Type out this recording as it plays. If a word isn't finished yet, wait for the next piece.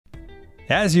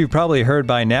As you've probably heard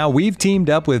by now, we've teamed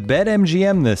up with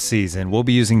BetMGM this season. We'll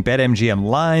be using BetMGM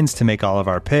lines to make all of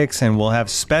our picks, and we'll have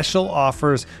special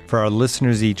offers for our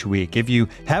listeners each week. If you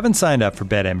haven't signed up for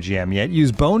BetMGM yet,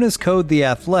 use bonus code The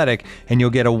Athletic, and you'll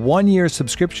get a 1-year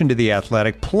subscription to The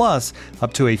Athletic, plus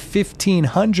up to a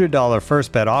 $1,500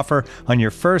 first bet offer on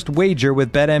your first wager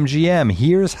with BetMGM.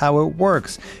 Here's how it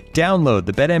works. Download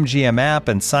the BetMGM app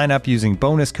and sign up using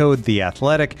bonus code The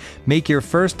Athletic. Make your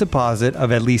first deposit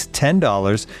of at least $10.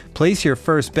 Place your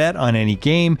first bet on any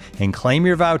game and claim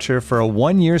your voucher for a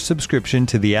 1-year subscription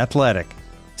to The Athletic.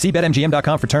 See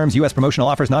BetMGM.com for terms. U.S. promotional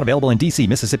offers not available in D.C.,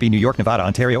 Mississippi, New York, Nevada,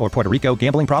 Ontario, or Puerto Rico.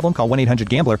 Gambling problem? Call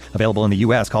 1-800-GAMBLER. Available in the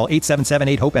U.S. Call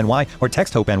 877-8-HOPE-NY or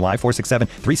text HOPE-NY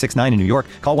 467-369 in New York.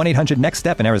 Call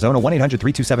 1-800-NEXT-STEP in Arizona.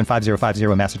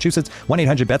 1-800-327-5050 in Massachusetts.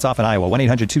 1-800-BETS-OFF in Iowa.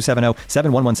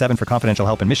 1-800-270-7117 for confidential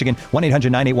help in Michigan.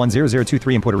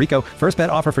 1-800-981-0023 in Puerto Rico. First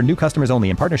bet offer for new customers only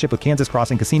in partnership with Kansas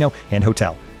Crossing Casino and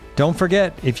Hotel. Don't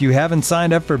forget, if you haven't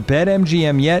signed up for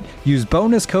BetMGM yet, use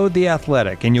bonus code The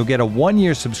Athletic, and you'll get a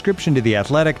 1-year subscription to The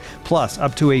Athletic, plus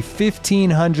up to a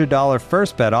 $1,500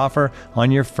 first bet offer on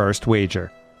your first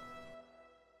wager.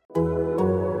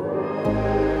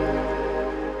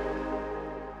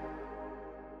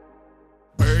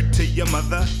 To your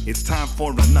mother, it's time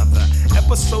for another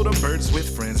episode of Birds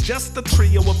with Friends. Just a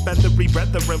trio of feathery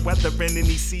brethren weathering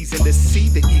any season to see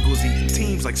the Eagles eat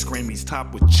teams like Scrammy's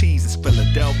top with cheese. It's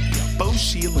Philadelphia, Bo,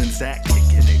 Sheila, and Zach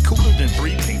kicking it cooler than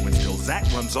 3 penguins till Zach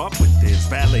runs off with his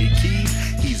valet keys.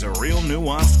 He's a real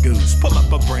nuanced goose. Pull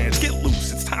up a branch, get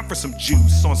loose. It's time for some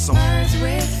juice on some Birds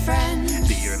with Friends.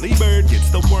 The early bird gets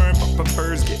the worm, but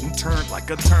prefers getting turned like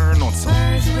a turn on some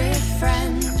Birds with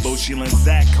Friends. Bo, Sheila, and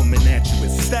Zach coming at you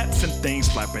with steps and things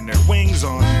flapping their wings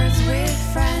on Birds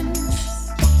with Friends.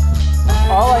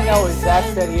 All I know is Zach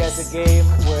said he has a game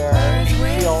where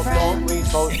he'll don't read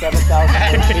both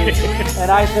 7,000 words.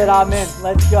 And I said, I'm in.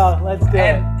 Let's go. Let's do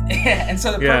it. And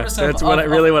so the purpose of... that's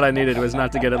what I needed was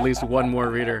not to get at least one more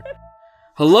reader.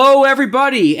 Hello,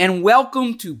 everybody, and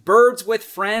welcome to Birds with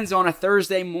Friends on a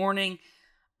Thursday morning.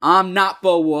 I'm not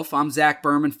Bo Wolf. I'm Zach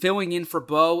Berman, filling in for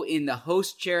Bo in the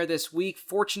host chair this week.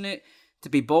 Fortunate to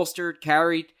be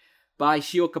carried by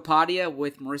Sheil Kapadia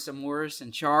with Marissa Morris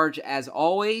in charge. As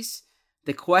always,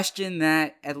 the question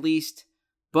that at least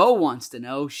Bo wants to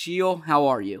know. Sheil, how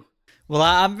are you? Well,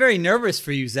 I'm very nervous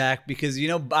for you, Zach, because,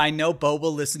 I know Bo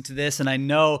will listen to this, and I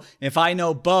know if I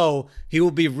know Bo, he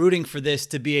will be rooting for this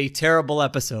to be a terrible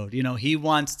episode. He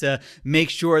wants to make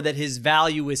sure that his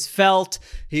value is felt.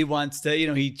 He wants to,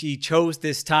 he chose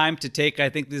this time to take, I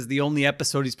think this is the only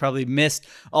episode he's probably missed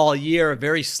all year, a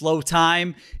very slow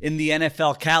time in the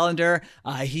NFL calendar.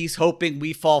 He's hoping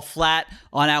we fall flat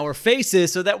on our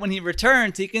faces so that when he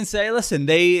returns, he can say, listen,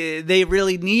 they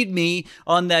really need me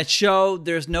on that show.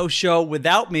 There's no show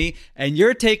without me, and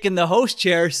you're taking the host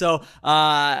chair. So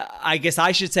I guess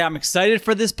I should say I'm excited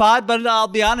for this pod, but I'll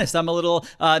be honest, I'm a little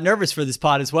nervous for this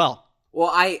pod as well. Well,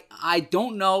 I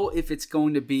don't know if it's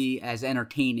going to be as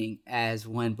entertaining as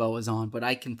when Bo is on, but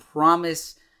I can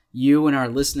promise you and our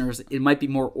listeners it might be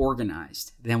more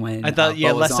organized than when I thought.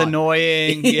 Bo Less on.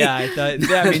 Annoying. Yeah, I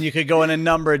thought. I mean, you could go in a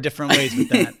number of different ways with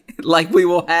that. Like we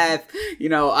will have,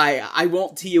 I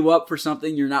won't tee you up for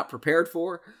something you're not prepared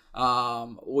for.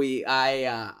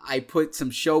 I put some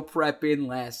show prep in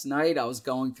last night. I was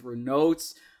going through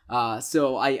notes.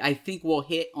 So I think we'll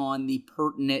hit on the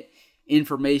pertinent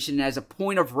information as a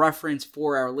point of reference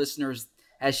for our listeners.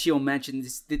 As Sheil mentioned,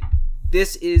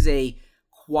 this is a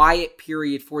quiet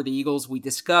period for the Eagles. We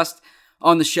discussed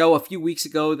on the show a few weeks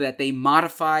ago that they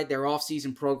modified their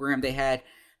offseason program. They had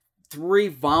 3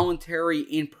 voluntary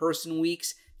in-person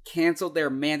weeks, canceled their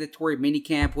mandatory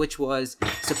minicamp, which was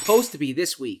supposed to be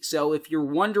this week. So if you're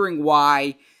wondering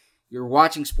why you're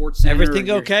watching SportsCenter... Everything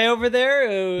okay over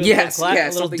there? Yes.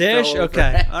 A little dish?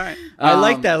 Okay. All right. I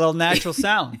like that little natural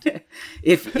sound.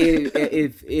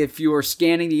 If you're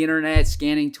scanning the internet,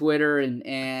 scanning Twitter,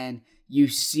 and you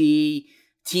see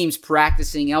teams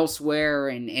practicing elsewhere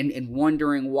and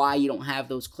wondering why you don't have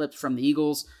those clips from the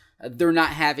Eagles, they're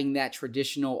not having that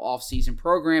traditional offseason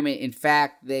program. In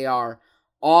fact, they are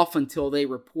off until they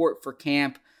report for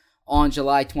camp on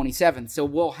July 27th. So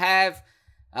we'll have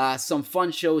some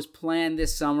fun shows planned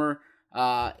this summer,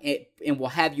 and we'll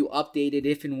have you updated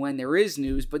if and when there is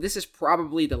news. But this is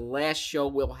probably the last show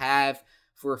we'll have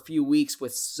for a few weeks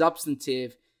with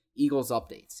substantive Eagles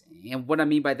updates. And what I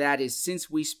mean by that is since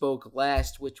we spoke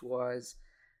last, which was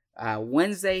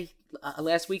Wednesday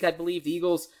last week, I believe, the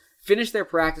Eagles finished their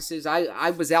practices.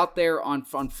 I was out there on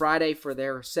Friday for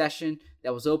their session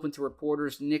that was open to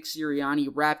reporters. Nick Sirianni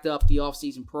wrapped up the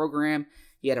offseason program.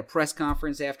 He had a press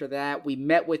conference after that. We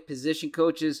met with position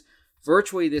coaches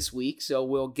virtually this week, so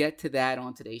we'll get to that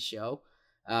on today's show.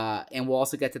 And we'll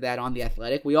also get to that on The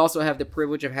Athletic. We also have the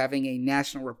privilege of having a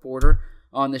national reporter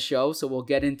on the show, so we'll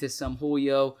get into some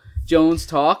Julio Jones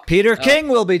talk. Peter King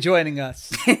will be joining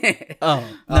us. Okay.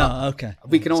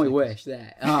 We can only wish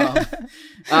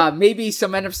that. Maybe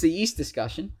some NFC East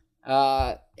discussion.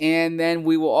 And then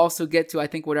we will also get to, I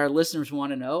think, what our listeners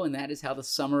want to know, and that is how the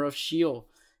summer of S.H.I.E.L.D.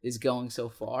 is going so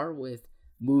far, with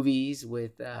movies,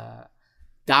 with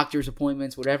doctor's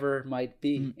appointments, whatever it might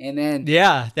be. And then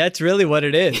that's really what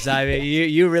it is. I mean,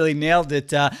 you really nailed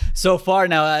it so far.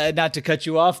 Now, not to cut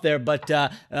you off there, but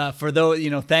for those,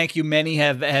 thank you. Many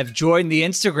have joined the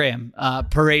Instagram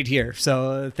parade here,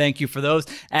 so thank you for those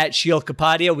at Shield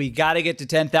Kapadia. We got to get to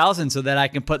 10,000 so that I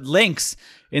can put links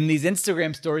in these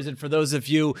Instagram stories. And for those of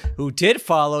you who did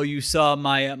follow, you saw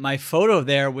my photo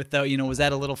there with was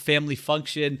at a little family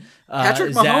function.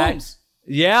 Patrick Mahomes.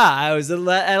 Yeah, I was at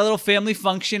a little family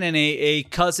function, and a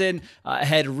cousin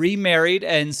had remarried,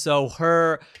 and so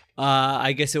her,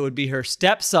 I guess it would be her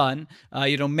stepson,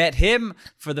 met him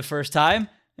for the first time.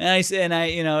 And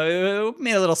I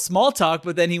made a little small talk,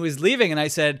 but then he was leaving, and I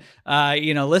said,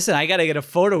 listen, I got to get a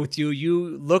photo with you.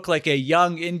 You look like a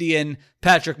young Indian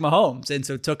Patrick Mahomes. And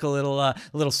so took a little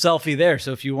selfie there.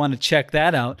 So if you want to check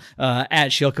that out,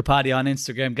 at Shield Kapadia on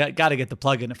Instagram, got to get the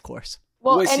plug in, of course.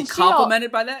 Well, was he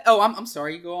complimented by that? Oh, I'm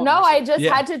sorry. You go on. No, I just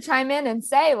had to chime in and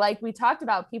say, like we talked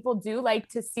about, people do like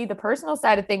to see the personal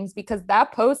side of things, because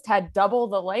that post had double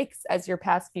the likes as your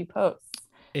past few posts.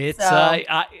 It's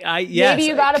yes. Maybe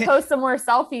you got to post some more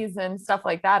selfies and stuff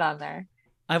like that on there.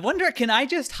 I wonder, can I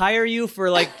just hire you for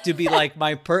to be like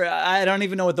my I don't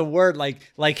even know what the word,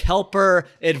 like helper,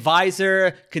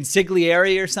 advisor,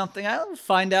 consigliere or something. I'll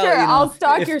find out. Sure, I'll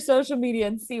stalk your social media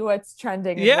and see what's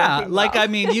trending. Yeah, I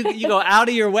mean, you go out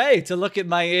of your way to look at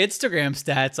my Instagram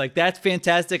stats. Like, that's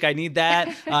fantastic. I need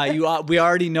that. We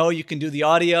already know you can do the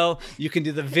audio, you can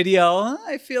do the video.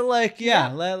 I feel like,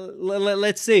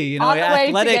 let's see. On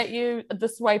the way to get you the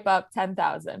swipe up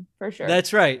 10,000 for sure.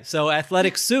 That's right. So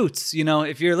Athletic Suits,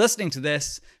 if you're listening to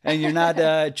this and you're not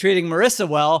treating Marissa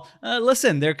well,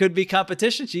 listen, there could be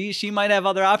competition. She might have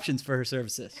other options for her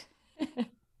services.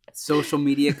 Social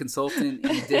media consultant,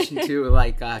 in addition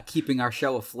to keeping our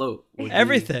show afloat.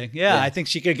 Everything. Yeah. I think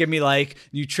she could give me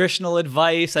nutritional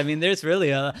advice. I mean, there's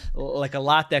really a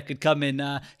lot that could come in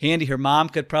handy. Her mom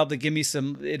could probably give me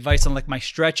some advice on my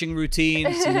stretching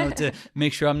routines, to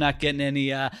make sure I'm not getting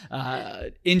any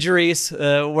injuries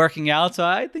working out. So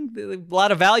I think a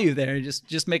lot of value there.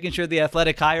 Just making sure the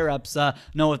athletic higher ups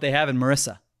know what they have in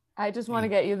Marissa. I just want to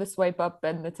get you the swipe up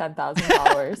and the 10,000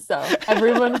 followers. So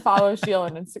everyone follow Shield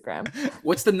on Instagram.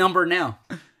 What's the number now?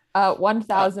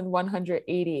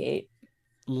 1,188.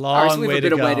 Long way to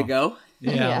go. Way to go.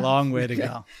 Yeah, long way to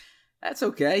go. That's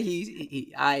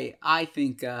okay. I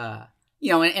think, and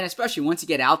especially once you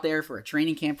get out there for a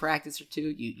training camp practice or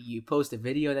two, you post a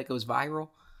video that goes viral.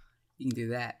 You can do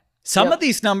that. Some of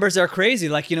these numbers are crazy.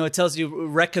 It tells you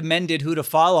recommended who to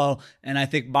follow. And I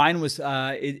think mine was,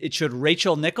 it showed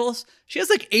Rachel Nichols. She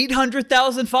has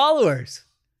 800,000 followers.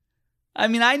 I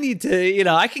mean, I need to,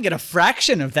 I can get a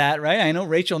fraction of that, right? I know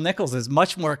Rachel Nichols is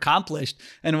much more accomplished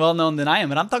and well-known than I am,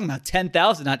 but I'm talking about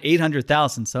 10,000, not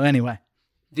 800,000. So anyway.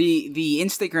 The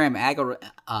Instagram algorithm,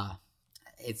 I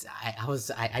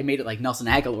made it like Nelson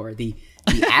Aguilar, the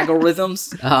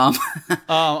algorithms,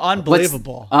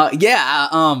 unbelievable. I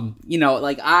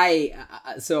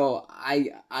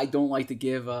don't like to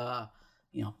give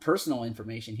personal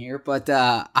information here, but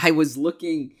I was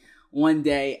looking one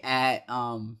day at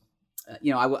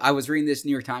I was reading this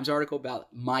New York Times article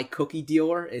about My Cookie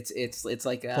Dealer. It's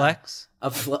like Flex,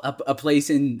 a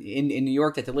place in New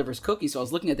York that delivers cookies. So I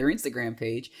was looking at their Instagram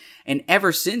page, and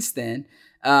ever since then,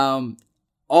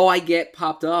 all I get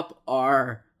popped up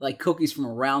are cookies from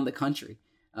around the country.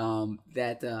 And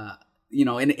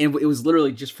it was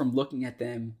literally just from looking at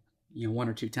them, one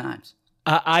or two times.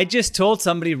 I just told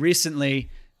somebody recently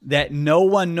that no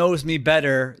one knows me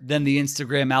better than the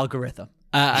Instagram algorithm.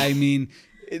 I mean,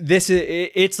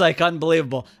 it's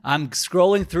unbelievable. I'm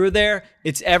scrolling through there.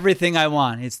 It's everything I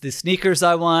want. It's the sneakers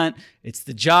I want. It's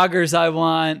the joggers I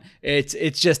want.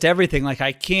 It's just everything.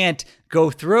 I can't go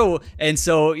through. And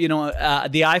so,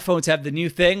 the iPhones have the new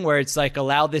thing where it's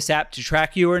allow this app to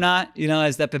track you or not,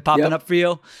 has that been popping up for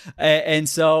you? And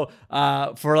so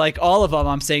for all of them,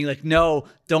 I'm saying no,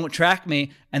 don't track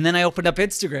me. And then I opened up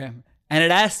Instagram and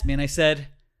it asked me, and I said,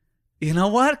 you know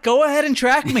what? Go ahead and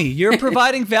track me. You're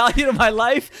providing value to my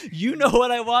life. You know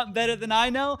what I want better than I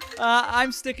know.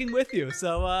 I'm sticking with you.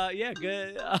 So,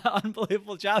 good.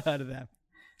 Unbelievable job out of them.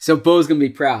 So Bo's going to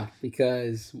be proud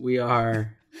because we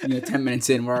are 10 minutes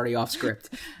in, we're already off script.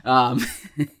 So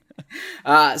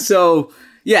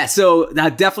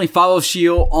definitely follow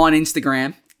Sheil on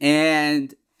Instagram.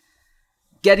 And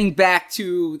getting back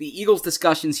to the Eagles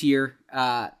discussions here,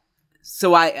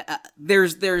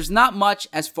 there's not much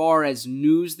as far as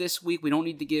news this week. We don't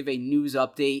need to give a news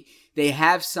update. They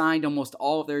have signed almost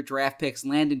all of their draft picks.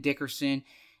 Landon Dickerson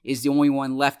is the only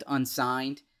one left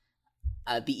unsigned.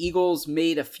 The Eagles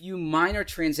made a few minor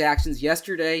transactions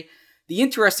yesterday. The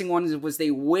interesting one was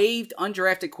they waived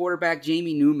undrafted quarterback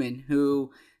Jamie Newman,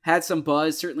 who had some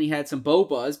buzz, certainly had some Bo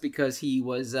buzz because he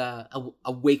was a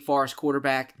Wake Forest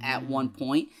quarterback at one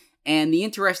point. And the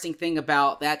interesting thing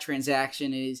about that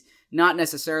transaction is not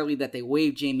necessarily that they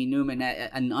waived Jamie Newman,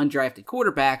 an undrafted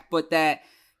quarterback, but that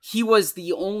he was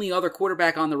the only other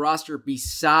quarterback on the roster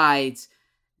besides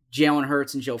Jalen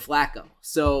Hurts and Joe Flacco.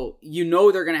 So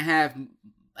they're going to have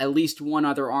at least one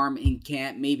other arm in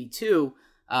camp, maybe two.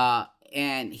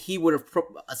 And he would have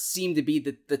seemed to be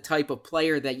the type of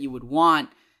player that you would want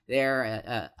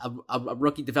there, a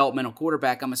rookie developmental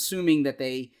quarterback. I'm assuming that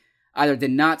they either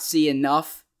did not see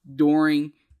enough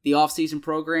during the offseason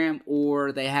program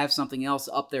or they have something else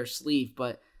up their sleeve,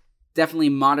 but definitely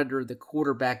monitor the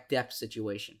quarterback depth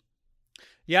situation.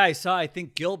 Yeah, I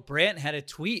think Gil Brandt had a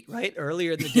tweet right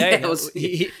earlier in the day.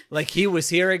 He was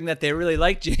hearing that they really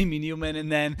liked Jamie Newman,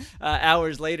 and then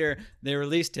hours later they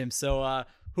released him. So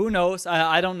who knows?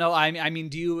 I don't know. I mean,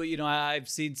 do you, I've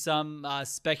seen some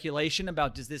speculation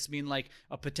about, does this mean like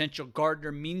a potential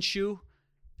Gardner Minshew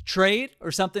trade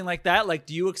or something like that? Like,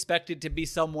 do you expect it to be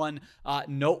someone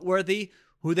noteworthy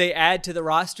who they add to the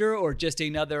roster, or just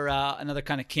another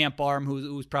kind of camp arm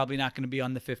who's probably not going to be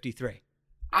on the 53?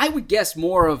 I would guess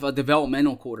more of a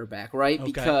developmental quarterback, right?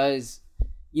 Okay. Because,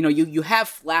 you have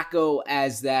Flacco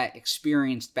as that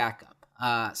experienced backup.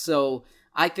 So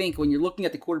I think when you're looking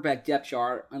at the quarterback depth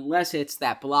chart, unless it's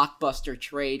that blockbuster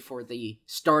trade for the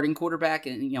starting quarterback,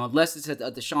 and unless it's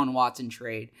a Deshaun Watson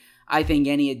trade, I think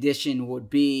any addition would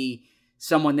be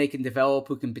someone they can develop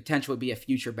who can potentially be a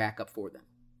future backup for them.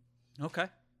 Okay.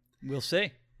 We'll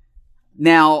see.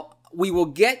 Now, we will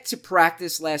get to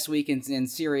practice last week in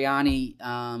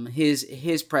Sirianni,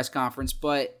 his press conference,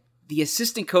 but the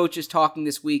assistant coaches talking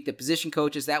this week, the position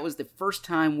coaches, that was the first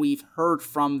time we've heard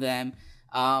from them.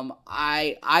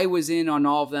 I was in on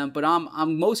all of them, but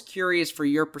I'm most curious for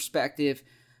your perspective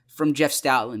from Jeff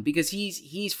Stoutland, because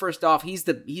he's first off, he's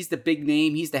the big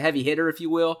name, he's the heavy hitter, if you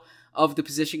will, of the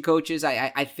position coaches.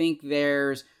 I think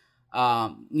there's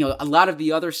a lot of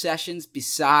the other sessions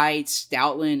besides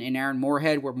Stoutland and Aaron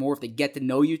Moorhead were more of the get to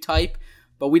know you type,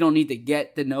 but we don't need to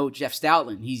get to know Jeff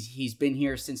Stoutland. He's been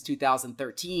here since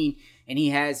 2013, and he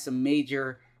has some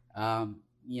major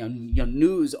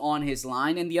news on his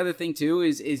line. And the other thing too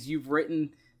is you've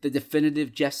written the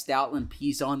definitive Jeff Stoutland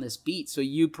piece on this beat, so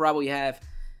you probably have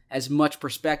as much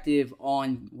perspective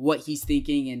on what he's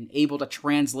thinking and able to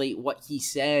translate what he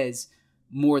says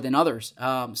more than others.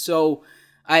 So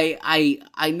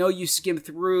I know you skimmed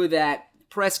through that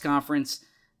press conference,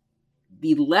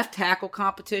 the left tackle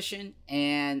competition,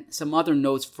 and some other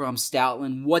notes from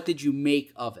Stoutland. What did you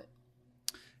make of it?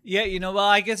 Yeah,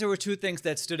 I guess there were two things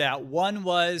that stood out. One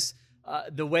was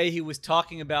the way he was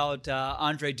talking about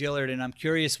Andre Dillard, and I'm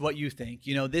curious what you think.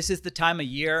 This is the time of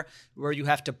year where you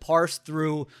have to parse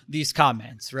through these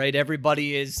comments, right?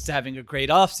 Everybody is having a great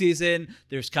offseason.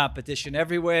 There's competition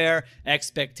everywhere.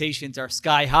 Expectations are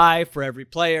sky high for every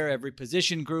player, every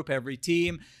position group, every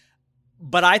team.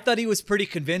 But I thought he was pretty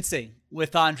convincing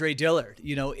with Andre Dillard,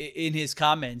 in his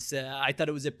comments. I thought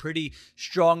it was a pretty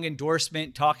strong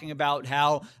endorsement, talking about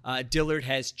how Dillard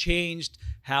has changed,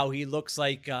 how he looks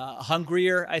like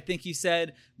hungrier, I think he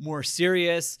said, more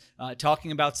serious,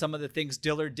 talking about some of the things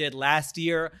Dillard did last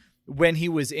year when he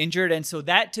was injured. And so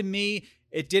that, to me,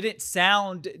 it didn't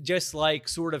sound just like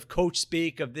sort of coach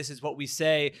speak of this is what we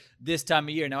say this time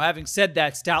of year. Now, having said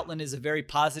that, Stoutland is a very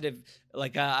positive,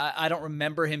 I don't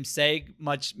remember him saying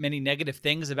many negative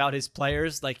things about his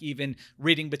players, like even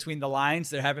reading between the lines.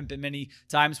 There haven't been many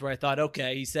times where I thought,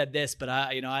 okay, he said this, but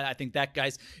I think that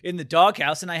guy's in the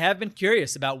doghouse. And I have been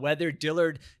curious about whether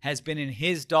Dillard has been in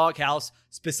his doghouse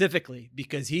specifically,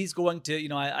 because he's going to,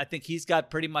 I think he's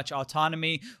got pretty much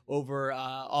autonomy over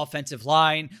offensive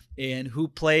line and who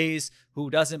plays, who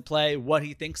doesn't play, what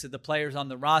he thinks of the players on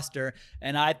the roster.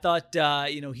 And I thought,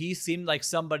 he seemed like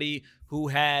somebody who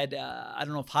had, I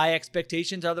don't know if high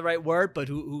expectations are the right word, but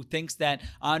who thinks that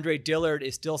Andre Dillard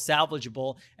is still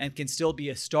salvageable and can still be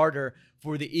a starter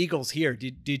for the Eagles here.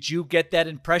 Did you get that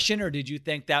impression, or did you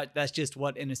think that that's just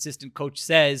what an assistant coach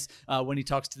says when he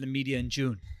talks to the media in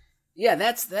June? Yeah,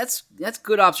 that's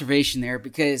good observation there,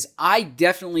 because I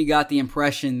definitely got the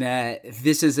impression that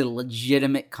this is a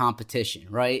legitimate competition,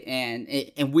 right?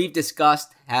 And we've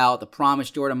discussed how the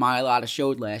promise Jordan Mailata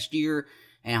showed last year,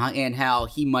 and how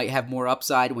he might have more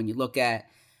upside when you look at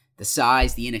the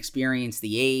size, the inexperience,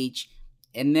 the age,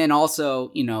 and then also,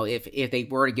 you know, if they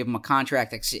were to give him a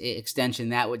contract extension,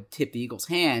 that would tip the Eagles'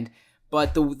 hand.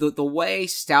 But the way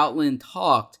Stoutland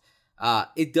talked,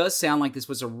 it does sound like this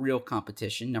was a real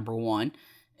competition, number one,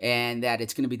 and that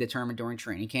it's going to be determined during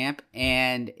training camp.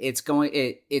 And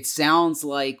it sounds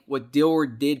like what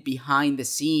Dillard did behind the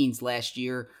scenes last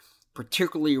year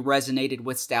particularly resonated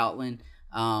with Stoutland.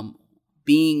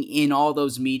 Being in all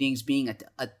those meetings, being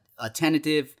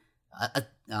attentive,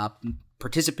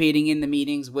 participating in the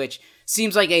meetings, which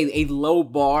seems like a low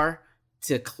bar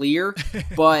to clear,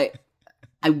 but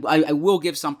I will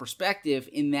give some perspective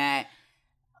in that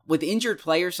with injured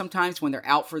players, sometimes when they're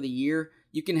out for the year,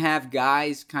 you can have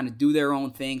guys kind of do their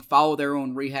own thing, follow their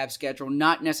own rehab schedule,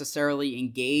 not necessarily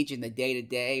engage in the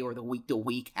day-to-day or the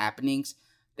week-to-week happenings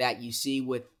that you see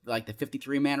with like the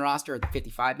 53-man roster or the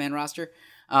 55-man roster.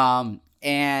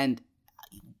 And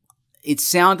it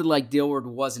sounded like Dillard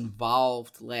was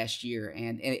involved last year.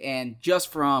 And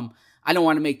just from, I don't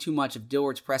want to make too much of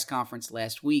Dillard's press conference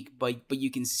last week, but you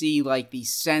can see like the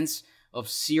sense of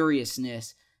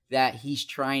seriousness that he's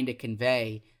trying to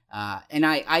convey. And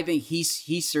I think he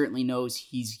certainly knows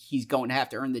he's going to have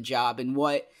to earn the job. And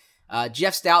what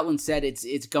Jeff Stoutland said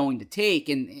it's going to take,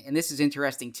 and this is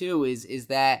interesting too, is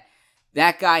that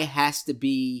guy has to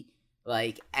be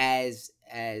like as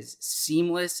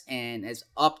seamless and as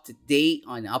up to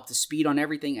speed on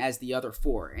everything as the other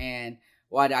four. And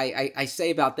what I say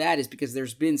about that is because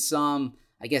there's been some,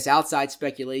 I guess, outside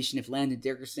speculation if Landon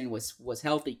Dickerson was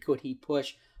healthy, could he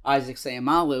push Isaac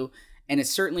Seumalo? And it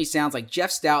certainly sounds like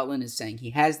Jeff Stoutland is saying he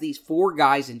has these four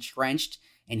guys entrenched,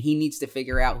 and he needs to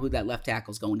figure out who that left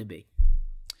tackle is going to be.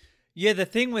 Yeah, the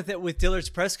thing with Dillard's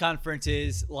press conference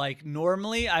is, like,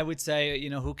 normally I would say, you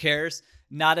know, who cares?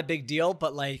 Not a big deal,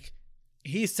 but like,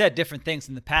 he's said different things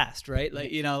in the past, right?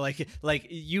 Like, you know, like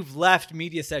you've left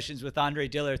media sessions with Andre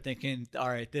Dillard thinking, all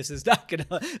right,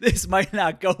 this might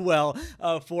not go well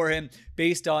for him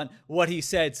based on what he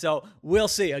said. So we'll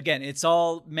see. Again, it's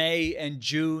all May and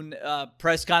June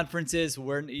press conferences.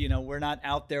 We're not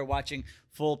out there watching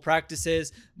full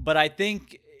practices, but I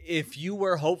think if you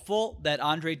were hopeful that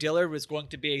Andre Dillard was going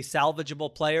to be a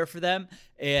salvageable player for them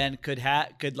and could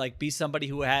like be somebody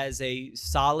who has a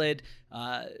solid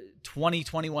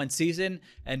 2021 season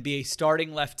and be a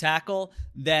starting left tackle,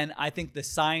 then I think the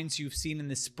signs you've seen in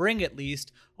the spring at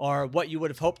least are what you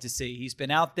would have hoped to see. He's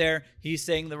been out there. He's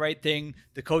saying the right thing.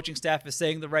 The coaching staff is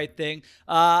saying the right thing.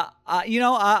 I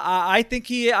think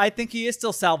he is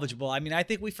still salvageable. I mean, I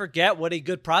think we forget what a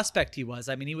good prospect he was.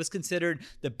 I mean, he was considered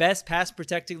the best pass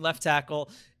protecting left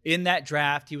tackle in that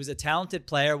draft. He was a talented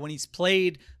player. When he's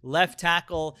played left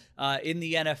tackle in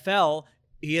the NFL,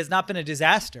 he has not been a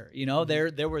disaster. You know,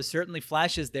 there were certainly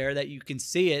flashes there that you can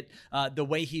see it. The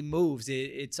way he moves,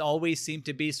 it's always seemed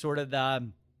to be sort of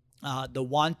the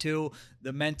want to,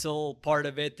 the mental part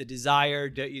of it, the desire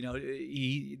to, you know,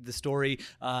 the story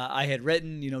I had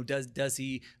written, you know, does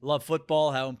he love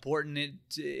football? How important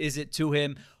is it to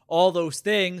him? All those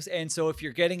things. And so if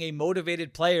you're getting a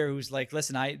motivated player who's like,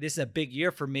 listen, this is a big year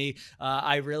for me.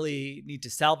 I really need to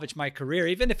salvage my career.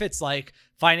 Even if it's like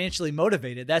financially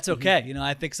motivated, that's okay. You know,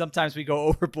 I think sometimes we go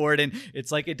overboard and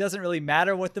it's like, it doesn't really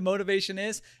matter what the motivation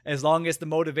is, as long as the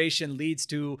motivation leads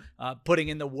to putting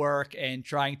in the work and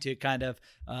trying to kind of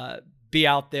be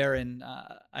out there and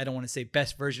I don't want to say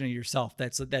best version of yourself.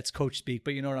 That's coach speak,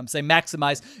 but you know what I'm saying?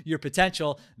 Maximize your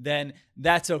potential, then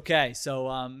that's okay.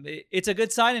 So it's a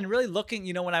good sign. And really looking,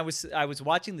 you know, when I was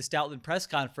watching the Stoutland press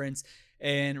conference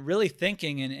and really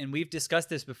thinking, and we've discussed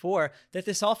this before, that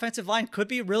this offensive line could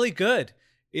be really good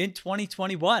in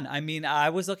 2021. I mean, I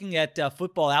was looking at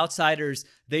Football Outsiders.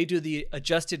 They do the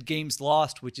adjusted games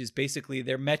lost, which is basically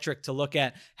their metric to look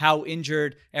at how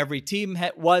injured every team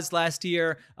was last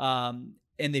year.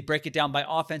 And they break it down by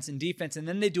offense and defense. And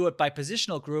then they do it by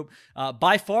positional group.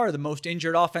 By far, the most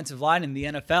injured offensive line in the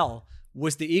NFL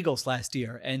was the Eagles last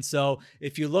year. And so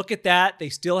if you look at that, they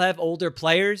still have older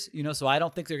players, you know, so I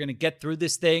don't think they're going to get through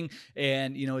this thing.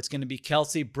 And, you know, it's going to be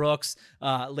Kelsey, Brooks,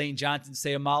 Lane Johnson,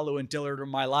 Seumalo, and Dillard or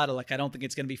Mailata. Like, I don't think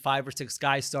it's going to be 5 or 6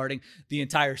 guys starting the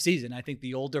entire season. I think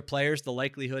the older players, the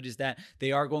likelihood is that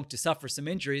they are going to suffer some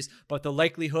injuries, but the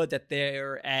likelihood that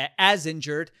they're as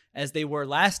injured as they were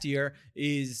last year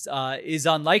is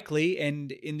unlikely.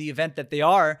 And in the event that they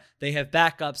are, they have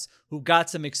backups who got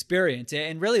some experience.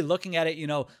 And really looking at it, you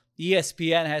know,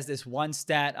 ESPN has this one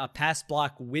stat, a pass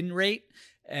block win rate.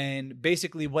 And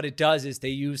basically what it does is they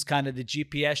use kind of the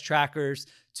GPS trackers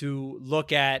to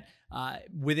look at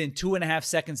within 2.5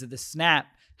 seconds of the snap,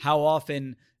 how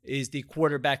often is the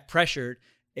quarterback pressured.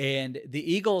 And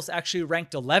the Eagles actually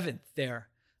ranked 11th there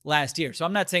last year. So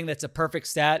I'm not saying that's a perfect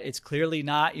stat. It's clearly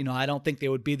not. I don't think they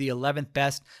would be the 11th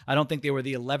best. I don't think they were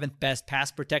the 11th best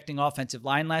pass protecting offensive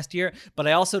line last year, but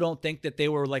I also don't think that they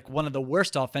were like one of the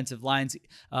worst offensive lines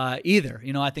either.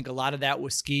 I think a lot of that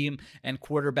was scheme and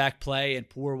quarterback play and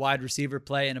poor wide receiver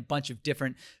play and a bunch of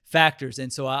different factors.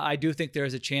 And so I do think there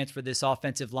is a chance for this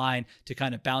offensive line to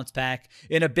kind of bounce back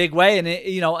in a big way.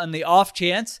 And, on the off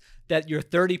chance that your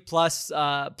 30 plus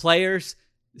players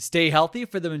stay healthy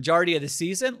for the majority of the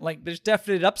season, like there's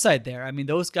definite upside there. I mean,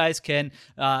 those guys can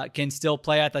still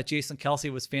play. I thought Jason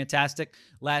Kelce was fantastic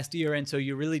last year. And so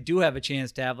you really do have a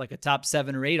chance to have like a top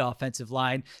 7 or 8 offensive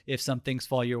line if some things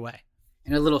fall your way.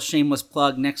 And a little shameless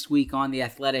plug, next week on The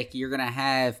Athletic, you're going to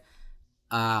have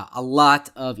a lot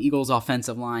of Eagles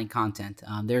offensive line content.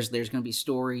 There's going to be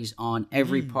stories on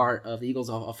every part of the Eagles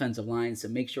offensive line. So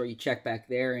make sure you check back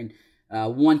there. And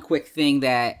one quick thing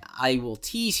that I will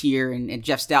tease here, and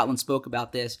Jeff Stoutland spoke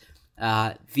about this,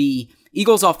 the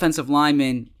Eagles offensive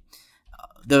linemen,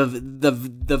 the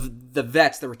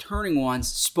vets, the returning ones,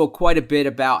 spoke quite a bit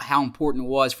about how important it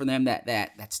was for them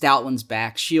that Stoutland's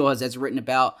back. Sheil has written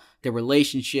about the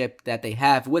relationship that they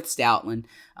have with Stoutland.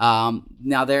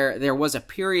 Now, there was a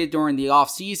period during the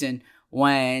offseason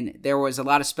when there was a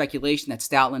lot of speculation that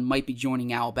Stoutland might be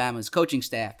joining Alabama's coaching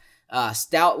staff.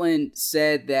 Stoutland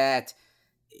said that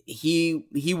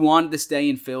he wanted to stay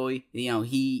in Philly.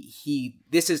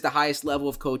 This is the highest level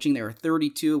of coaching. There are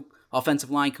 32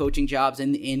 offensive line coaching jobs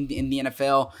in the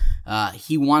NFL.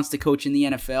 He wants to coach in the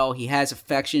NFL. He has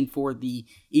affection for the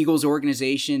Eagles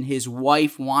organization. His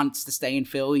wife wants to stay in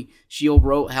Philly. Sheil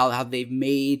wrote how they've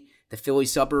made the Philly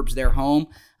suburbs their home.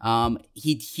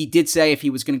 He did say if he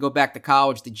was going to go back to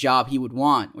college, the job he would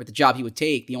want, or the job he would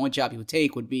take, the only job he would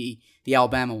take would be the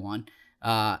Alabama one.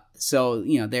 So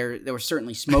there was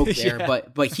certainly smoke there, Yeah.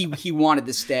 but he wanted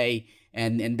to stay,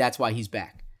 and that's why he's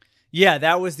back. Yeah,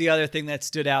 that was the other thing that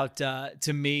stood out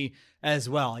to me as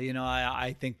well.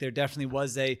 I think there definitely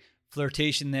was a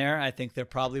flirtation there. I think there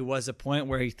probably was a point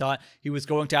where he thought he was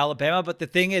going to Alabama. But the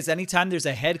thing is, anytime there's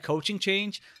a head coaching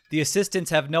change, the assistants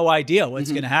have no idea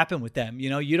what's going to happen with them.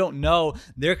 You don't know.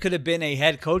 There could have been a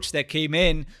head coach that came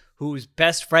in whose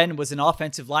best friend was an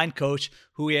offensive line coach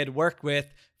who he had worked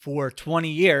with for 20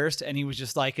 years. And he was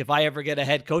just like, if I ever get a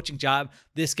head coaching job,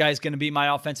 this guy's going to be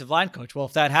my offensive line coach. Well,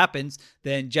 if that happens,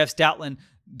 then Jeff Stoutland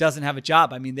doesn't have a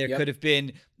job. I mean, there could have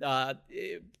been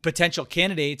potential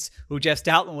candidates who Jeff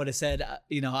Stoutland would have said,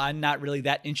 I'm not really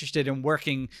that interested in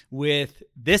working with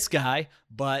this guy,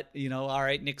 but, all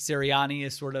right, Nick Sirianni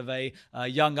is sort of a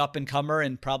young up-and-comer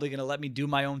and probably going to let me do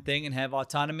my own thing and have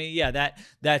autonomy. Yeah,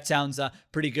 that sounds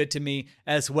pretty good to me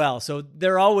as well. So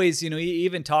they're always,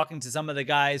 even talking to some of the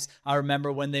guys, I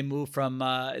remember when they moved from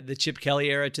the Chip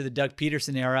Kelly era to the Doug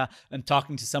Peterson era, and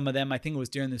talking to some of them, I think it was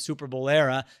during the Super Bowl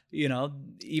era,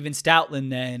 even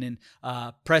Stoutland then, and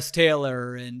Press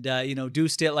Taylor, and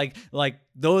Deuce Still, like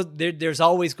those. There's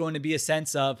always going to be a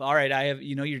sense of, all right, I have,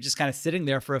 you're just kind of sitting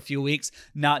there for a few weeks,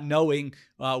 not knowing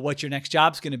what your next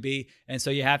job's going to be, and so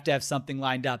you have to have something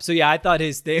lined up. So yeah, I thought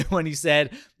his thing when he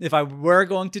said, if I were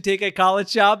going to take a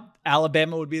college job,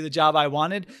 Alabama would be the job I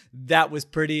wanted. That was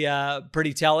pretty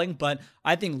telling. But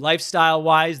I think lifestyle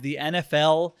wise, the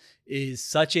NFL is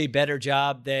such a better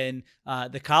job than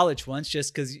the college ones,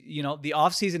 just because, the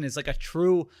offseason is like a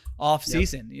true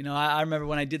offseason. Yep. I remember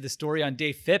when I did the story on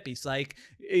Dave Phipp, he's like,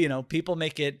 people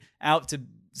make it out to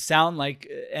sound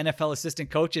like NFL assistant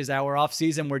coaches, our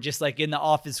offseason, we're just like in the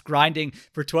office grinding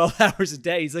for 12 hours a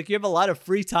day. He's like, you have a lot of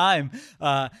free time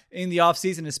in the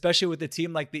offseason, especially with a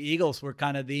team like the Eagles, where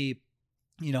kind of the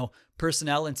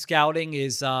personnel and scouting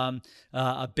is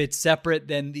a bit separate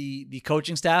than the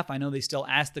coaching staff. I know they still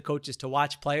ask the coaches to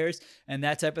watch players and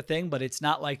that type of thing, but it's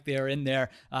not like they're in there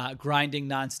grinding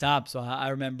nonstop. So I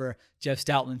remember Jeff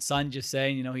Stoutland's son just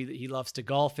saying, he loves to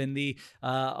golf in the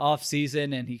off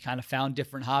season, and he kind of found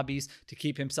different hobbies to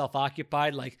keep himself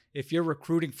occupied. Like if you're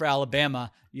recruiting for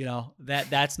Alabama,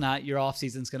 that's not, your off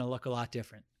season's going to look a lot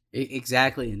different.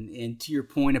 Exactly. And to your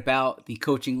point about the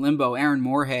coaching limbo, Aaron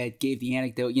Moorhead gave the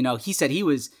anecdote. He said he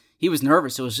was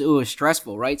nervous. It was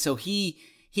stressful, right? So he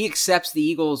accepts the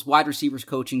Eagles wide receivers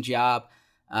coaching job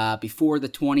before the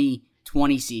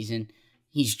 2020 season.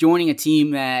 He's joining a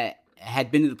team that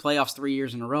had been to the playoffs 3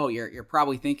 years in a row. You're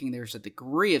probably thinking there's a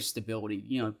degree of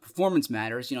stability. Performance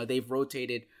matters. They've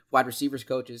rotated wide receivers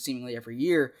coaches seemingly every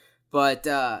year. But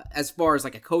as far as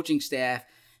like a coaching staff,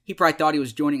 he probably thought he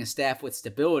was joining a staff with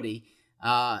stability.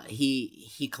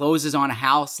 He closes on a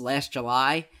house last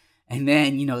July, and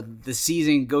then, the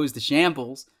season goes to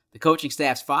shambles. The coaching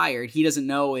staff's fired. He doesn't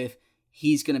know if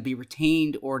he's going to be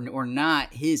retained or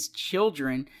not. His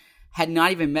children had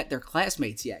not even met their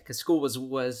classmates yet because school was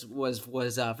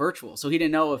virtual. So he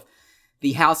didn't know if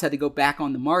the house had to go back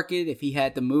on the market, if he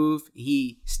had to move.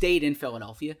 He stayed in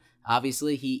Philadelphia.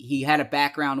 Obviously, he had a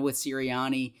background with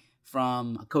Sirianni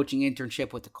from a coaching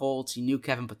internship with the Colts. He knew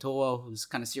Kevin Patullo, who's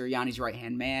kind of Sirianni's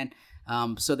right-hand man.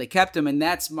 So they kept him, and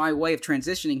that's my way of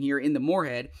transitioning here into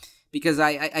Moorhead, because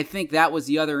I think that was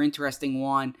the other interesting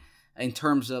one in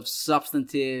terms of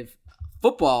substantive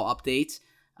football updates,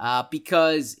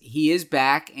 because he is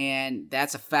back, and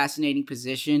that's a fascinating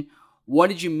position. What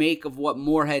did you make of what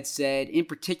Moorhead said, in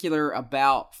particular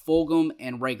about Fulgham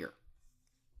and Reagor?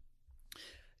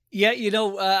 Yeah,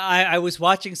 I was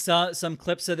watching some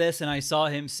clips of this, and I saw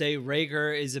him say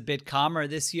Reagor is a bit calmer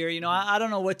this year. I don't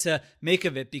know what to make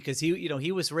of it, because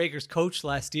he was Rager's coach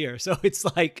last year. So it's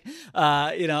like,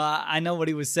 I know what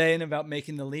he was saying about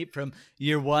making the leap from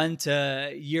year 1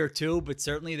 to year 2, but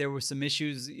certainly there were some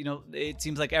issues. It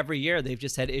seems like every year they've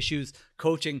just had issues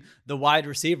coaching the wide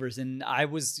receivers. And I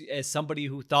was, as somebody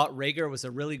who thought Reagor was a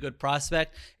really good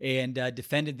prospect and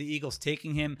defended the Eagles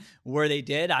taking him where they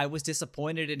did, I was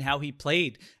disappointed in how he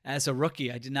played as a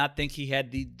rookie. I did not think he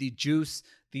had the juice,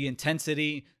 the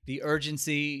intensity, the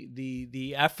urgency,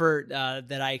 the effort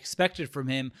that I expected from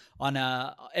him on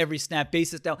a every snap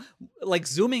basis. Now, like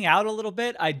zooming out a little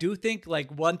bit, I do think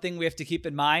like one thing we have to keep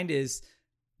in mind is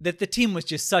that the team was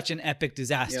just such an epic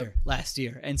disaster last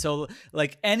year. And so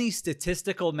like any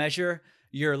statistical measure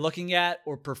you're looking at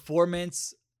or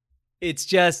performance, it's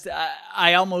just,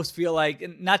 I almost feel like,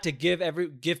 not to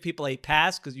give people a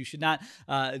pass, because you should not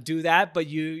do that, but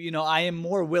I am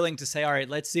more willing to say, all right,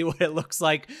 let's see what it looks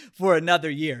like for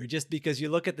another year, just because you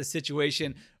look at the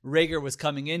situation Reagor was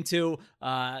coming into,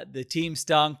 the team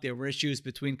stunk. There were issues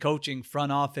between coaching,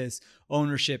 front office,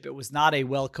 ownership. It was not a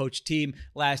well-coached team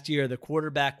last year. The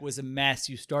quarterback was a mess.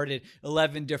 You started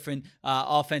 11 different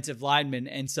offensive linemen,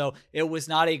 and so it was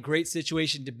not a great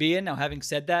situation to be in. Now, having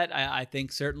said that, I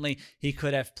think certainly he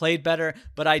could have played better,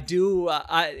 but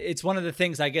it's one of the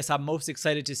things I guess I'm most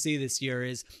excited to see this year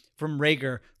is from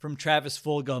Reagor, from Travis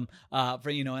Fulgham,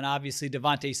 and obviously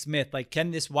Devontae Smith. Like,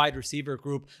 can this wide receiver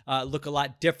group look a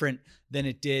lot different than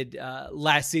it did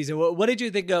last season? What did you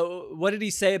think? What did he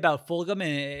say about Fulgham,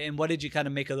 and what did you kind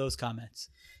of make of those comments?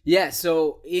 Yeah,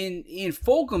 so in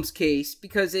Fulgham's case,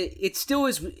 because it still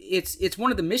is, it's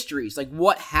one of the mysteries, like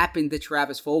what happened to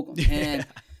Travis Fulgham,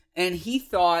 and he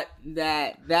thought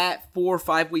that 4 or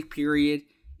 5 week period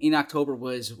in October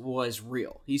was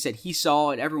real. He said he saw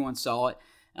it, everyone saw it.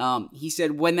 He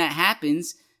said when that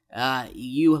happens,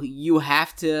 you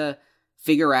have to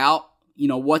figure out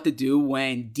what to do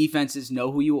when defenses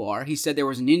know who you are. He said there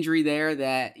was an injury there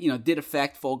that did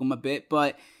affect Fulgham a bit,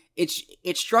 but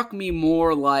it struck me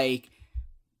more like,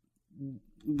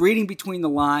 reading between the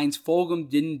lines, Fulgham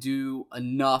didn't do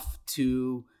enough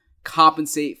to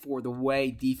compensate for the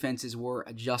way defenses were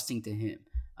adjusting to him,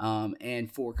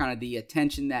 and for kind of the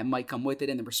attention that might come with it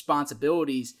and the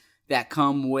responsibilities that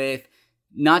come with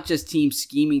not just teams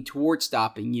scheming towards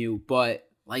stopping you, but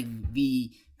like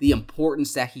the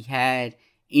importance that he had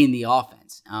in the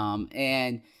offense.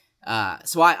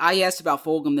 So I asked about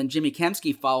Fulgham, then Jimmy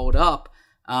Kempski followed up,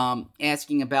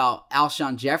 asking about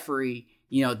Alshon Jeffrey.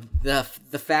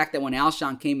 The fact that when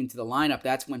Alshon came into the lineup,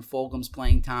 that's when Fulgham's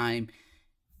playing time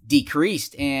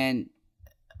decreased. And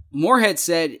Moorhead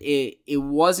said it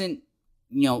wasn't,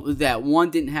 that one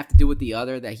didn't have to do with the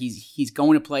other, that he's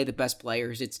going to play the best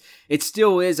players. It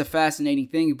still is a fascinating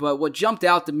thing, but what jumped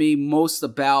out to me most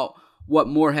about what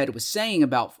Moorhead was saying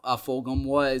about Fulgham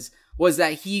was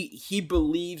that he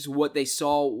believes what they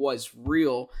saw was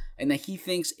real, and that he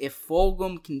thinks if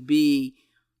Fulgham can be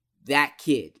that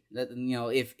kid, that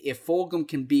if Fulgham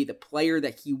can be the player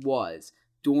that he was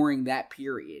during that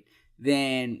period,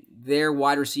 then their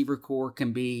wide receiver core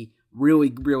can be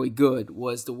really, really good,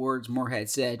 was the words Moorhead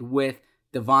said, with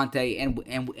Devontae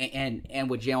and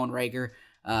with Jalen Reagor.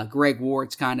 Greg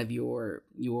Ward's kind of your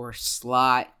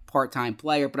slot part-time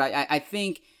player, but I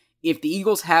think if the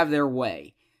Eagles have their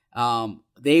way,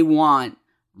 they want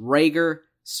Reagor,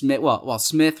 Smith,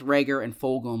 Smith, Reagor, and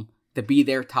Fulgham to be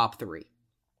their top 3.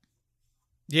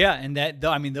 Yeah, and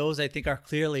those I think are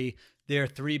clearly their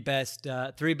three best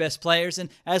players. And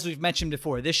as we've mentioned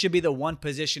before, this should be the one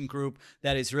position group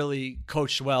that is really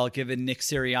coached well, given Nick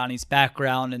Sirianni's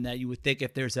background, and that you would think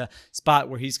if there's a spot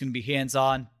where he's going to be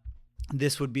hands-on,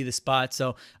 this would be the spot.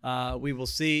 So we will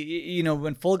see.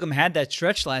 When Fulgham had that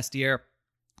stretch last year,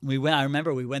 I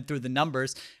remember we went through the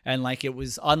numbers, and like it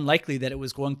was unlikely that it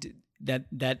was going to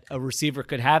that a receiver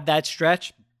could have that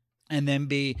stretch and then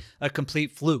be a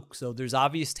complete fluke. So there's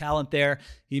obvious talent there.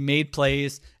 He made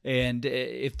plays, and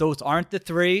if those aren't the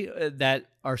three that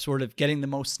are sort of getting the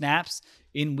most snaps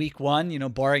in week one,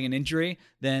 barring an injury,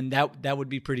 then that would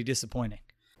be pretty disappointing.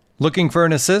 Looking for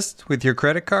an assist with your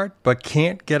credit card, but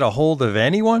can't get a hold of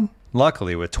anyone?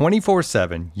 Luckily, with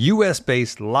 24/7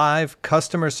 US-based live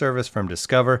customer service from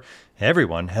Discover,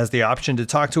 everyone has the option to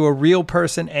talk to a real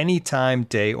person anytime,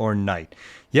 day or night.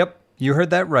 Yep, you heard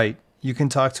that right. You can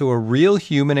talk to a real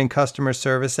human in customer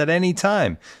service at any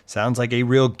time. Sounds like a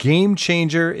real game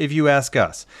changer if you ask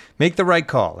us. Make the right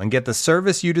call and get the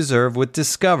service you deserve with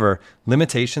Discover.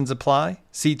 Limitations apply.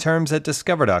 See terms at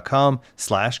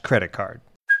discover.com/creditcard.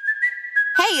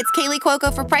 Hey, it's Kaylee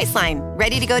Cuoco for Priceline.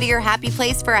 Ready to go to your happy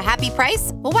place for a happy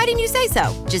price? Well, why didn't you say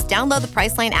so? Just download the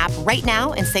Priceline app right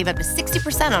now and save up to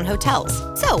 60% on hotels.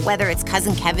 So whether it's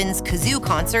Cousin Kevin's Kazoo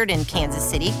Concert in Kansas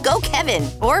City, go Kevin,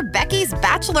 or Becky's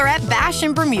Bachelorette Bash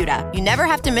in Bermuda, you never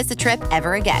have to miss a trip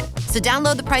ever again. So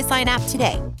download the Priceline app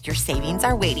today. Your savings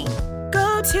are waiting.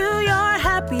 Go to your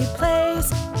happy place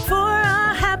for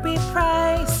a happy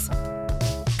price.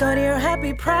 Go to your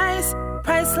happy price,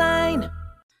 Priceline.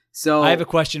 So I have a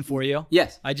question for you.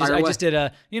 Yes. I just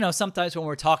did sometimes when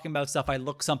we're talking about stuff, I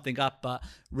look something up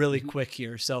really quick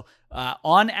here. So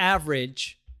on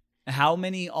average, how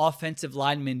many offensive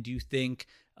linemen do you think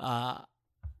a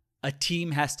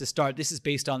team has to start? This is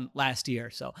based on last year.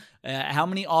 So how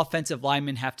many offensive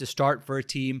linemen have to start for a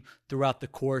team throughout the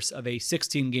course of a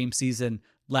 16-game season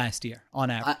last year on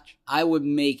average? I would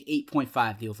make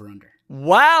 8.5 the over-under.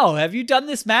 Wow. Have you done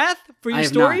this math for your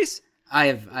stories? I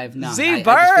have not. Z I just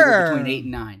Burn figured between 8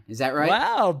 and 9. Is that right?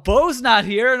 Wow, Bo's not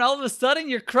here, and all of a sudden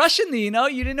you're crushing me.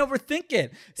 You didn't overthink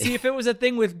it. See, if it was a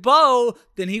thing with Bo,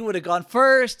 then he would have gone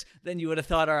first. Then you would have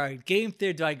thought, all right, game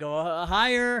theory, do I go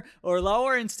higher or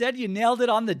lower? Instead, you nailed it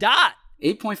on the dot.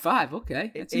 8.5.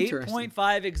 Okay, that's interesting.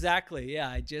 8.5 exactly. Yeah,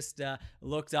 I just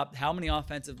looked up how many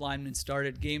offensive linemen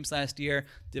started games last year,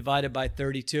 divided by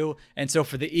 32. And so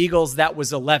for the Eagles, that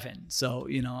was 11. So,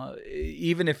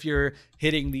 even if you're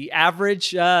hitting the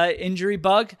average injury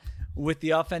bug with the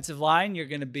offensive line, you're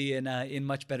going to be in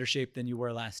much better shape than you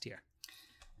were last year.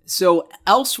 So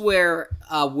elsewhere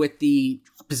with the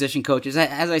position coaches,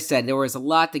 as I said, there was a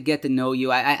lot to get to know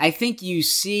you. I think you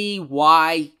see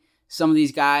why some of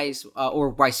these guys,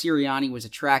 or why Sirianni was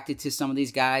attracted to some of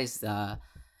these guys.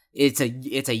 It's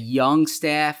a young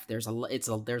staff. There's a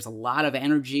lot of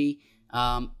energy.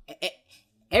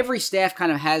 Every staff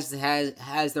kind of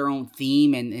has their own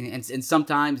theme, and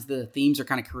sometimes the themes are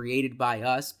kind of created by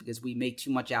us because we make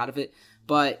too much out of it.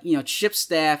 But Chip's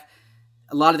staff,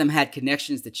 a lot of them had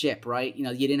connections to Chip, right?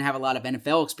 You didn't have a lot of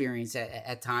NFL experience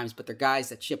at times, but they're guys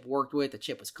that Chip worked with, that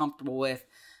Chip was comfortable with.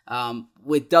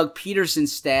 With Doug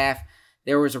Peterson's staff,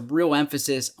 there was a real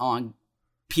emphasis on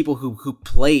people who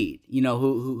played,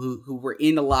 who were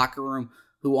in the locker room,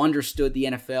 who understood the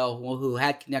NFL, who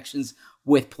had connections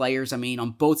with players. I mean,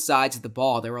 on both sides of the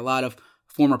ball, there were a lot of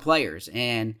former players,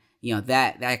 and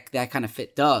that kind of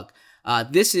fit Doug.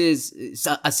 This is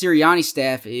a Sirianni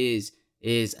staff is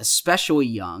especially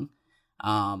young.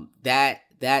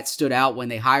 That stood out when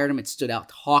they hired him. It stood out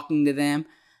talking to them.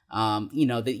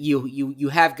 That you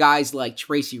have guys like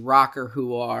Tracy Rocker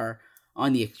who are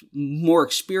on the more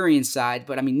experienced side,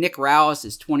 but I mean Nick Rallis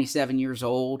is 27 years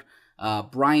old.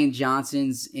 Brian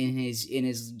Johnson's in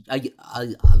his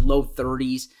low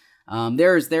 30s.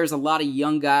 There's a lot of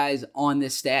young guys on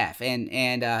this staff, and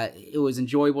it was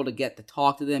enjoyable to get to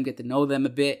talk to them, get to know them a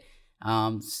bit.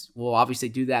 We'll obviously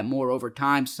do that more over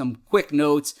time. Some quick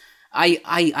notes.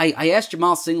 I asked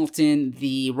Jamal Singleton,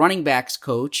 the running backs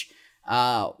coach,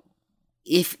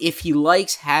 if he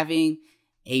likes having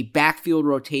a backfield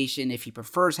rotation, if he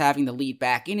prefers having the lead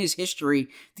back. In his history,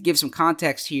 to give some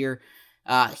context here,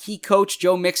 he coached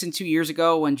Joe Mixon 2 years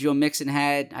ago when Joe Mixon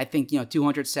had, I think,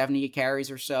 270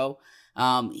 carries or so.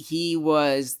 He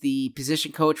was the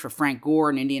position coach for Frank Gore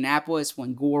in Indianapolis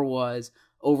when Gore was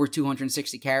over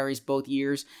 260 carries both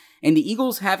years. And the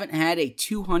Eagles haven't had a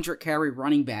 200-carry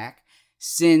running back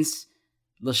since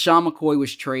LaShawn McCoy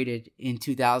was traded in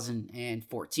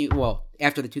 2014, well,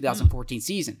 after the 2014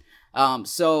 season.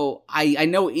 So I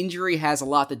know injury has a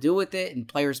lot to do with it and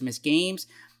players miss games,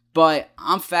 but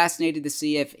I'm fascinated to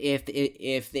see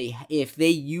if they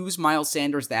use Miles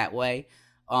Sanders that way,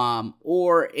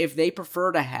 or if they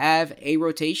prefer to have a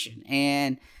rotation.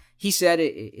 And he said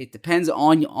it depends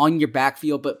on your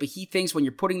backfield, but he thinks when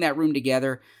you're putting that room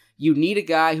together, you need a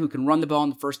guy who can run the ball in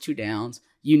the first two downs.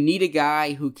 You need a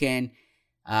guy who can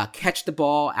catch the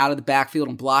ball out of the backfield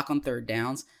and block on third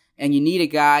downs. And you need a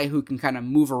guy who can kind of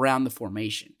move around the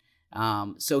formation.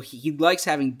 So he likes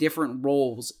having different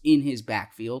roles in his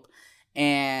backfield.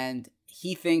 And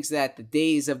he thinks that the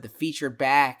days of the featured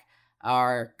back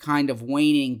are kind of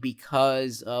waning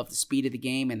because of the speed of the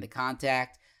game and the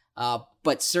contact.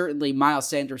 But certainly Miles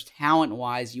Sanders,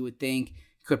 talent-wise, you would think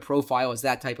could profile as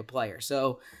that type of player.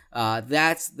 So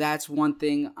that's one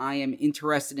thing I am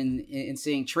interested in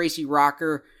seeing. Tracy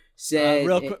Rocker said...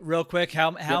 real quick,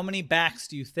 how many backs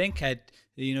do you think had,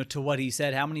 to what he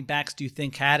said, how many backs do you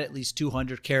think had at least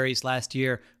 200 carries last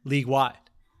year league-wide?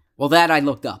 Well, that I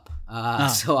looked up.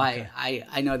 Okay.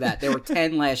 I know that. There were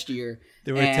 10 last year.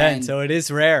 There were 10, so it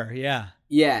is rare, yeah.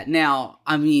 Yeah, now,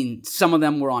 I mean, some of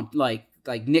them were on, like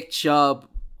Nick Chubb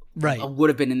right. Would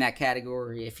have been in that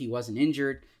category if he wasn't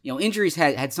injured. Injuries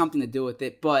had something to do with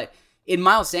it. But in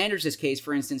Miles Sanders' case,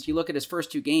 for instance, you look at his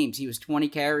first 2 games, he was 20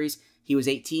 carries, he was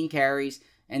 18 carries,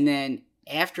 and then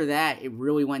after that, it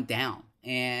really went down.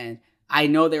 And I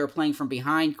know they were playing from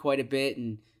behind quite a bit,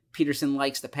 and Peterson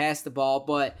likes to pass the ball,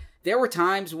 but there were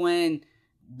times when,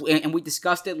 and we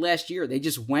discussed it last year, they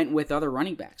just went with other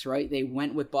running backs, right? They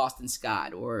went with Boston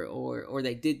Scott, or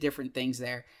they did different things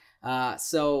there.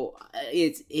 So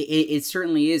it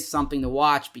certainly is something to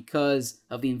watch because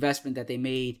of the investment that they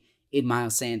made in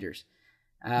Miles Sanders.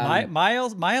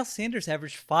 Miles Sanders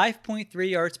averaged 5.3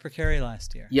 yards per carry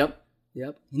last year. Yep.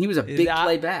 And he was a big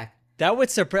play back. That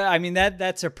would surprise. I mean,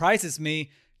 that surprises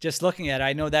me just looking at it.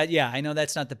 I know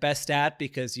that's not the best stat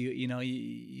because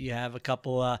you have a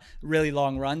couple really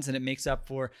long runs and it makes up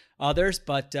for others.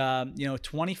 But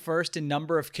 21st in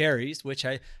number of carries, which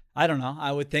I don't know.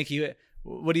 I would think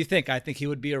what do you think? I think he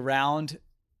would be around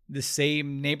the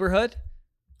same neighborhood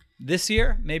this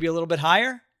year, maybe a little bit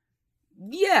higher.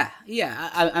 Yeah.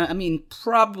 I mean,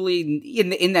 probably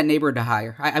in that neighborhood to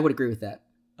higher. I would agree with that.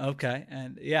 Okay.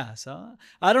 And so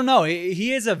I don't know.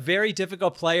 He is a very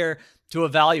difficult player to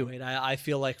evaluate. I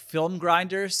feel like film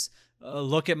grinders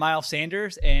look at Miles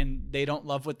Sanders and they don't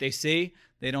love what they see.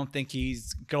 They don't think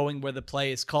he's going where the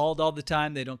play is called all the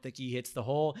time. They don't think he hits the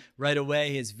hole right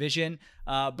away, his vision.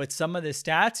 But some of the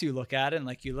stats you look at it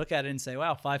and say,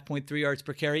 wow, 5.3 yards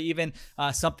per carry, even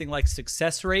something like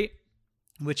success rate,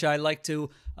 which I like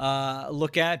to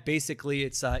look at. Basically,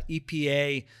 it's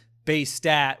EPA base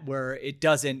stat where it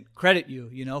doesn't credit you,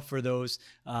 for those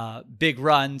big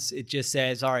runs. It just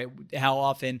says, all right, how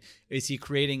often is he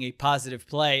creating a positive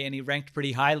play? And he ranked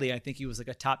pretty highly. I think he was like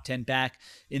a top 10 back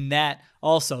in that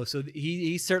also. So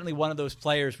he's certainly one of those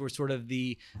players where sort of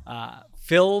the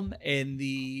film and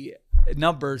the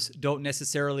numbers don't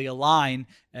necessarily align.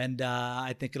 And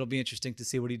I think it'll be interesting to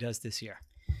see what he does this year.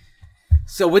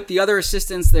 So with the other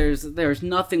assistants, there's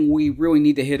nothing we really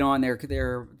need to hit on there.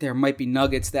 There might be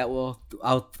nuggets that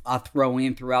I'll throw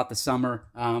in throughout the summer.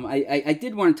 I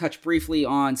did want to touch briefly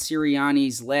on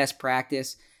Sirianni's last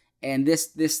practice, and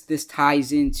this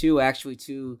ties into actually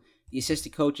to the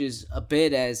assistant coaches a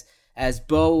bit as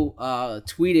Bo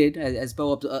tweeted, as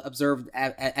Bo observed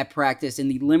at practice. In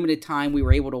the limited time we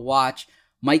were able to watch,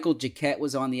 Michael Jacquet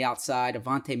was on the outside,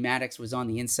 Avonte Maddox was on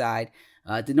the inside.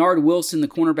 Denard Wilson, the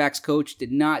cornerbacks coach,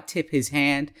 did not tip his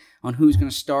hand on who's going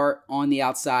to start on the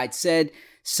outside, said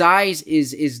size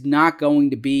is not going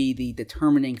to be the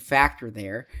determining factor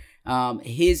there.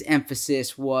 His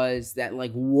emphasis was that,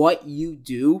 like, what you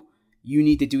do, you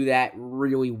need to do that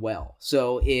really well.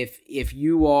 So if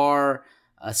you are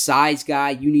a size guy,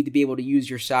 you need to be able to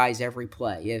use your size every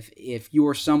play. If you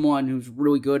are someone who's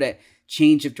really good at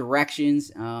change of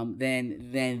directions,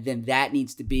 then that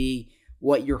needs to be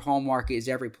what your hallmark is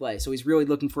every play. So he's really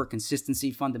looking for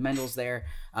consistency fundamentals there.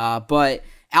 But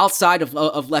outside of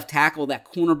left tackle, that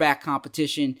cornerback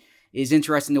competition is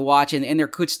interesting to watch, and there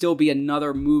could still be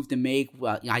another move to make.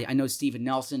 Well, I know Steven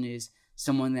Nelson is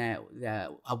someone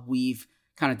that we've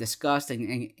kind of discussed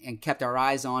and kept our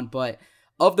eyes on, but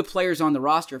of the players on the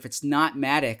roster, if it's not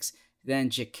Maddox, then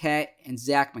Jacquet and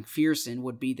Zach McPherson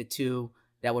would be the two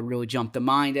that would really jump to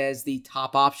mind as the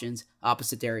top options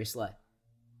opposite Darius Slay.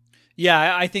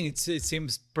 Yeah, I think it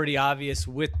seems pretty obvious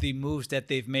with the moves that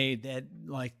they've made that,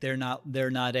 like, they're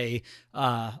not a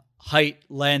height,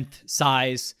 length,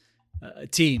 size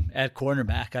team at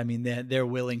cornerback. I mean, they're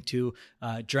willing to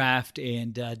draft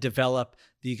and develop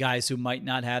the guys who might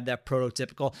not have that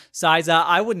prototypical size.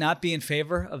 I would not be in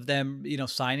favor of them,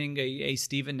 signing a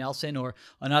Steven Nelson or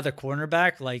another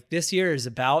cornerback. Like, this year is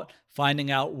about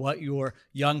finding out what your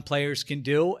young players can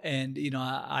do. And,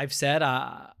 I've said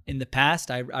in the past,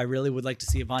 I really would like to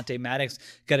see Avonte Maddox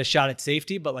get a shot at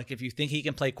safety. But like, if you think he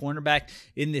can play cornerback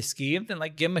in this scheme, then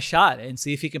like give him a shot and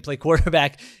see if he can play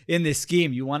quarterback in this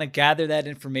scheme. You want to gather that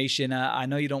information. I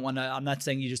know you don't want to, I'm not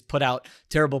saying you just put out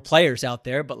terrible players out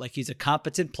there, but like he's a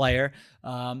competent player.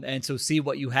 And so see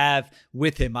what you have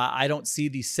with him. I don't see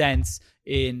the sense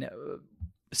in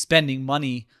spending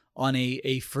money on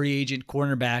a free agent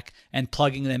cornerback and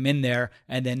plugging them in there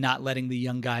and then not letting the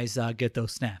young guys get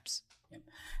those snaps.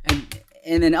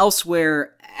 And then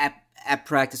elsewhere at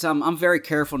practice, I'm very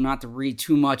careful not to read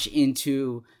too much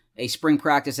into a spring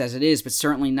practice as it is, but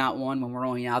certainly not one when we're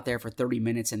only out there for 30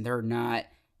 minutes and they're not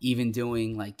even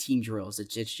doing like team drills.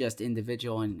 It's just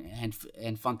individual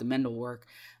and fundamental work.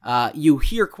 You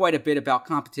hear quite a bit about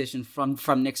competition from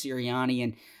Nick Sirianni,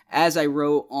 and as I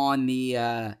wrote on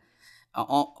the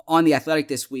Athletic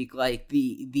this week, like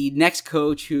the next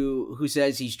coach who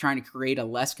says he's trying to create a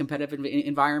less competitive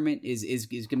environment is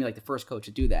going to be like the first coach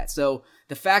to do that. So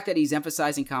the fact that he's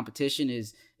emphasizing competition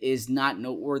is not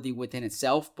noteworthy within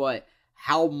itself, but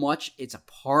how much it's a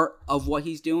part of what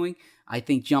he's doing, I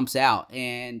think jumps out.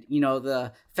 And,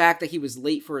 the fact that he was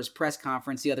late for his press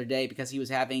conference the other day because he was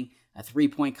having a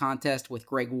 3-point contest with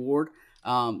Greg Ward,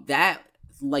 that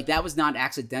was not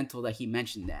accidental that he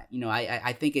mentioned that.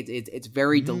 I think it's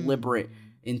very deliberate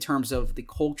in terms of the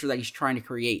culture that he's trying to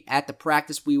create. At the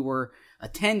practice we were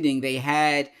attending, they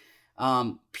had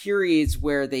periods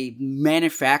where they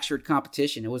manufactured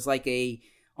competition. It was like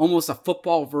almost a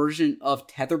football version of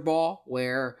tetherball,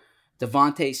 where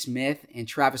Devontae Smith and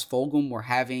Travis Fulgham were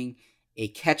having a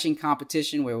catching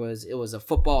competition where it was a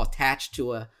football attached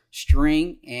to a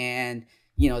string, and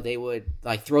they would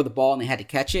like throw the ball and they had to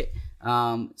catch it.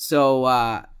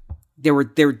 So there were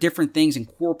different things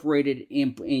incorporated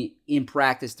in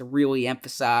practice to really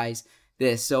emphasize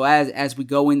this. So as we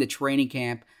go into training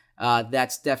camp,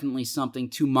 that's definitely something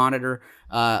to monitor.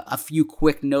 A few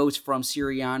quick notes from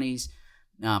Sirianni's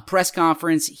press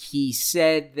conference. He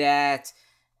said that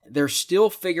they're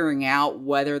still figuring out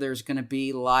whether there's going to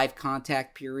be live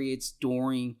contact periods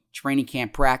during training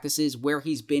camp practices. Where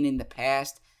he's been in the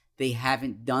past, they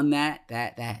haven't done that.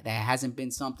 That hasn't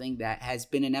been something that has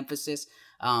been an emphasis.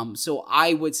 So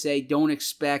I would say don't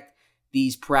expect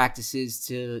these practices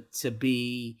to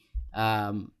be,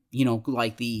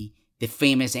 like the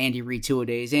famous Andy Reid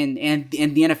two-a-days. And the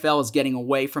NFL is getting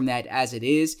away from that as it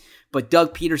is. But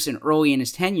Doug Peterson early in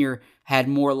his tenure had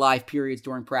more live periods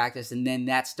during practice, and then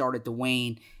that started to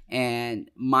wane. And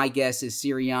my guess is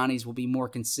Sirianni's will be more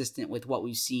consistent with what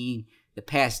we've seen the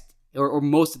past or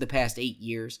most of the past 8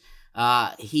 years.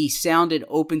 He sounded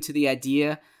open to the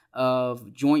idea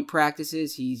of joint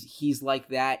practices. He's like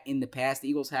that in the past. The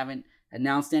Eagles haven't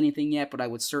announced anything yet, but I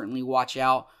would certainly watch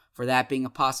out for that being a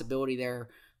possibility. Their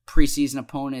preseason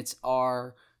opponents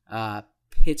are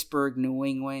Pittsburgh, New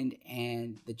England,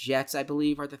 and the Jets, I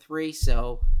believe, are the three.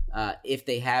 So if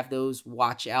they have those,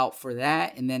 watch out for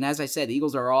that. And then, as I said, the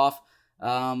Eagles are off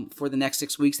for the next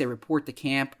 6 weeks. They report to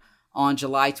camp on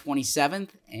July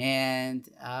 27th, and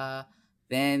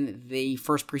then the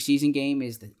first preseason game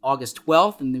is August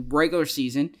 12th, and the regular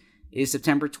season is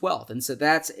September 12th. And so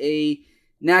that's a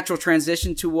natural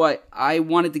transition to what I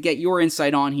wanted to get your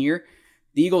insight on here.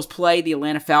 The Eagles play the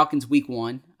Atlanta Falcons week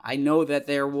 1. I know that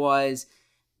there was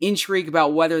intrigue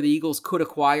about whether the Eagles could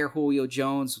acquire Julio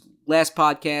Jones. Last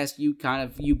podcast, you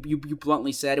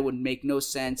bluntly said it would make no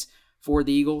sense for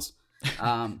the Eagles.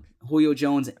 Julio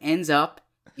Jones ends up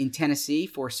in Tennessee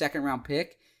for a second-round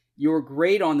pick. Your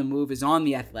grade on the move is on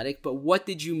The Athletic, but what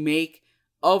did you make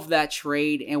of that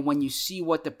trade? And when you see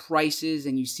what the price is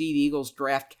and you see the Eagles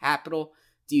draft capital,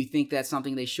 do you think that's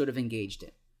something they should have engaged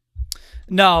in?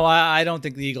 No, I don't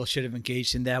think the Eagles should have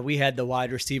engaged in that. We had the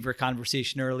wide receiver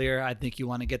conversation earlier. I think you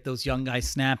want to get those young guys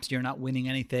snaps. You're not winning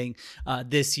anything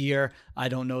this year. I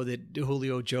don't know that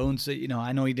Julio Jones,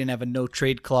 I know he didn't have a no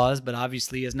trade clause, but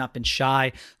obviously he has not been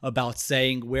shy about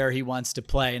saying where he wants to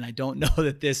play. And I don't know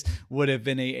that this would have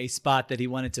been a spot that he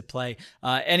wanted to play.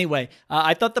 Anyway,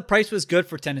 I thought the price was good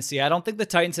for Tennessee. I don't think the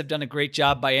Titans have done a great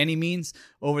job by any means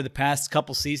over the past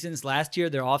couple seasons. Last year,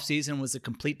 their offseason was a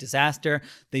complete disaster.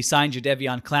 They signed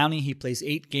Jadeveon Clowney. He plays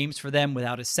 8 games for them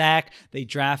without a sack. They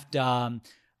draft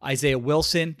Isaiah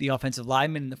Wilson, the offensive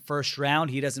lineman, in the first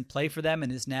round. He doesn't play for them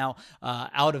and is now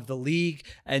out of the league.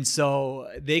 And so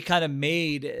they kind of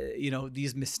made,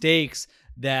 these mistakes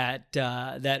that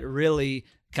really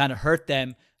kind of hurt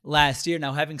them last year.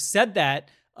 Now, having said that,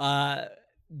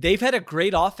 they've had a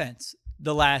great offense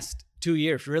the last 2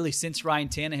 years, really, since Ryan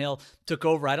Tannehill took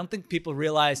over. I don't think people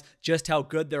realize just how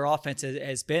good their offense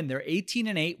has been. They're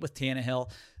 18-8 with Tannehill,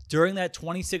 During that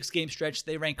 26-game stretch,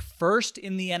 they rank first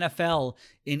in the NFL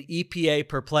in EPA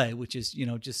per play, which is,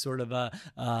 just sort of a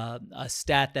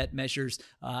stat that measures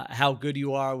how good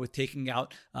you are with taking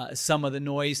out some of the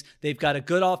noise. They've got a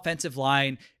good offensive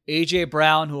line. A.J.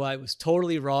 Brown, who I was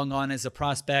totally wrong on as a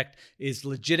prospect, is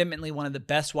legitimately one of the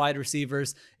best wide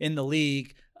receivers in the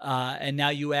league. And now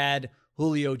you add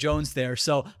Julio Jones there.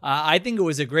 So I think it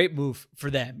was a great move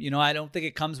for them. I don't think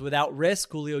it comes without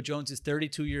risk. Julio Jones is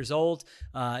 32 years old.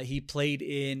 He played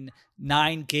in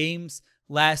 9 games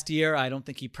last year. I don't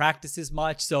think he practices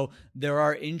much. So there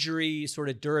are injury sort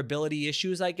of durability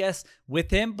issues, I guess, with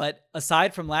him. But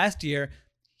aside from last year,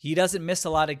 he doesn't miss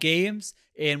a lot of games.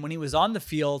 And when he was on the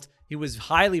field, he was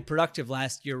highly productive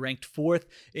last year, ranked 4th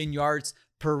in yards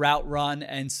per route run.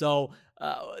 And so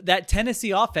that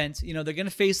Tennessee offense, they're going to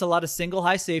face a lot of single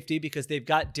high safety because they've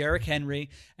got Derrick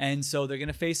Henry. And so they're going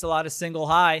to face a lot of single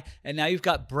high. And now you've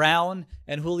got Brown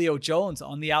and Julio Jones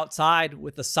on the outside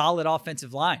with a solid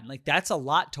offensive line. Like, that's a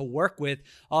lot to work with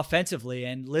offensively.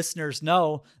 And listeners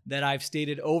know that I've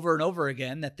stated over and over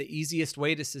again that the easiest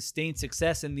way to sustain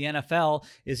success in the NFL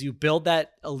is you build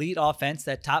that elite offense,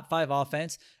 that top 5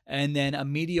 offense, and then a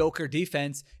mediocre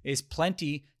defense is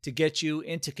plenty to get you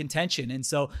into contention. And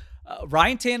so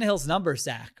Ryan Tannehill's numbers,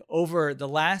 Zach, over the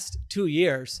last 2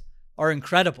 years are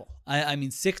incredible. I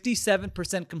mean,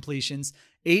 67% completions,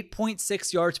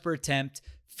 8.6 yards per attempt,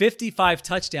 55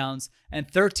 touchdowns, and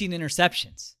 13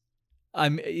 interceptions.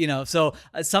 So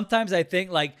sometimes I think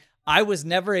I was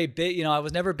never a big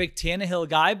Tannehill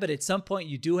guy, but at some point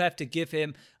you do have to give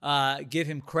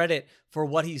him credit for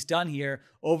what he's done here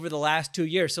over the last 2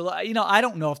 years. So, I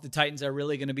don't know if the Titans are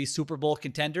really going to be Super Bowl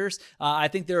contenders. I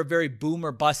think they're a very boom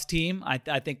or bust team. I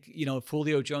think, if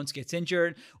Julio Jones gets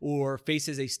injured or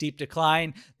faces a steep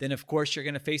decline, then of course you're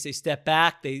going to face a step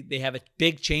back. They have a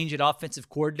big change at offensive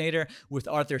coordinator with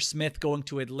Arthur Smith going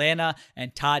to Atlanta,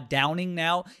 and Todd Downing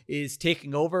now is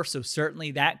taking over. So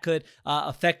certainly that could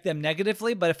affect them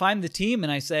negatively. But if I'm the team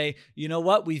and I say, you know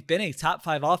what, we've been a top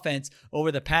 5 offense over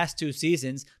the past 2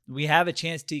 seasons, we have a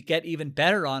chance to get even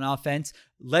better on offense.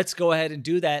 Let's go ahead and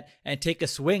do that and take a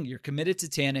swing. You're committed to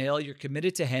Tannehill. You're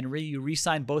committed to Henry. You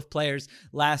re-signed both players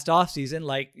last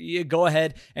offseason. You go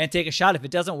ahead and take a shot. If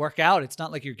it doesn't work out, it's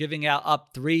not like you're giving up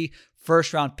 3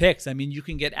 first-round picks. I mean, you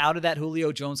can get out of that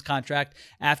Julio Jones contract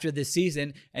after this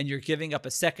season, and you're giving up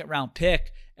a second-round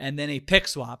pick and then a pick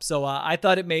swap. So I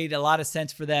thought it made a lot of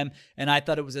sense for them, and I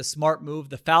thought it was a smart move.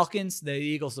 The Falcons, the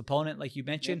Eagles' opponent, like you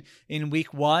mentioned, in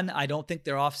week 1, I don't think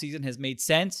their offseason has made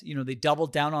sense. They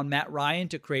doubled down on Matt Ryan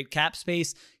to create cap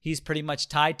space. He's pretty much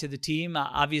tied to the team.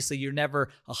 Obviously, you're never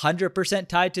 100%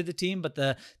 tied to the team, but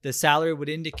the salary would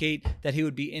indicate that he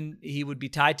would be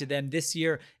tied to them this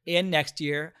year and next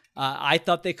year. I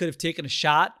thought they could have taken a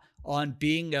shot on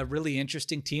being a really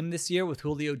interesting team this year with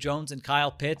Julio Jones and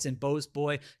Kyle Pitts and Bo's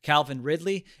boy Calvin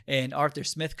Ridley and Arthur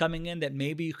Smith coming in, that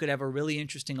maybe you could have a really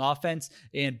interesting offense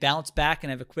and bounce back and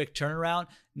have a quick turnaround.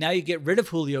 Now you get rid of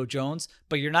Julio Jones,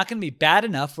 but you're not going to be bad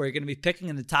enough where you're going to be picking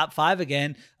in the top 5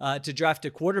 again to draft a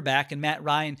quarterback. And Matt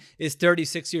Ryan is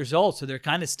 36 years old. So they're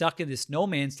kind of stuck in this no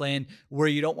man's land where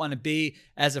you don't want to be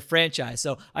as a franchise.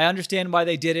 So I understand why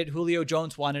they did it. Julio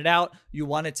Jones wanted out. You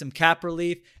wanted some cap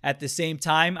relief. At the same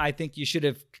time, I think you should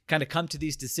have kind of come to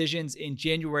these decisions in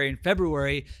January and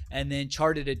February and then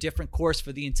charted a different course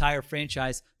for the entire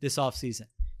franchise this offseason.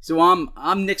 So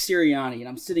I'm Nick Sirianni, and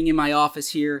I'm sitting in my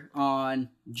office here on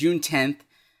June 10th.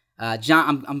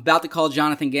 I'm about to call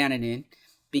Jonathan Gannon in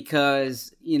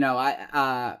because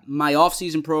my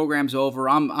off-season program's over.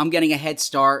 I'm getting a head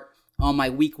start on my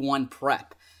week 1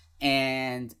 prep,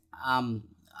 and I'm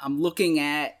looking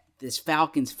at this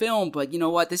Falcons film. But you know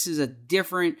what? This is a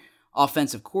different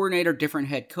offensive coordinator, different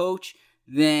head coach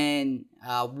than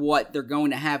what they're going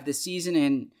to have this season,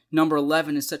 and number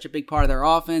 11 is such a big part of their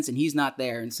offense, and he's not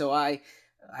there. And so I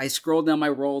scroll down my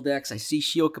Rolodex. I see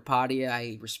Sheil Kapadia.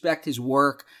 I respect his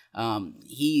work.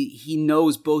 He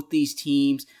knows both these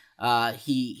teams.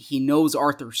 He knows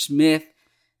Arthur Smith.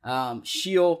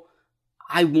 Sheil,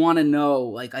 I want to know,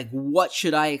 like what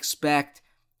should I expect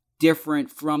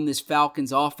different from this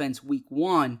Falcons offense week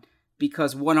 1?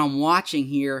 Because what I'm watching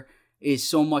here is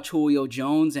so much Julio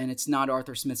Jones, and it's not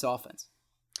Arthur Smith's offense.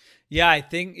 Yeah, I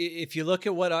think if you look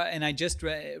at and I just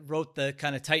wrote the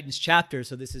kind of Titans chapter,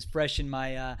 so this is fresh in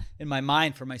my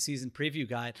mind for my season preview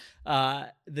guide.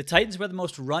 The Titans were the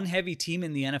most run-heavy team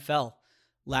in the NFL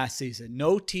last season.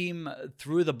 No team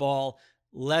threw the ball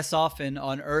less often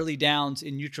on early downs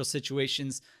in neutral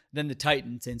situations than the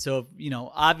Titans. And so,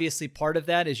 obviously part of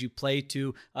that is you play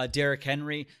to Derrick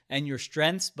Henry and your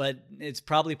strengths, but it's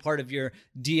probably part of your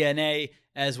DNA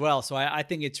as well. So I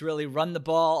think it's really run the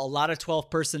ball, a lot of 12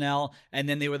 personnel, and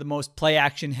then they were the most play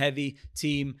action heavy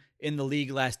team in the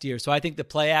league last year. So I think the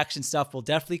play action stuff will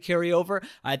definitely carry over.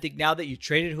 I think now that you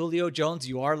traded Julio Jones,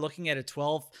 you are looking at a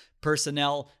 12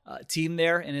 personnel team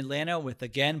there in Atlanta with,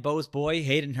 again, Bo's boy,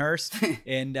 Hayden Hurst,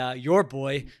 and your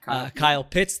boy, Kyle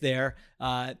Pitts there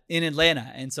in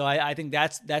Atlanta. And so I think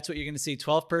that's what you're going to see,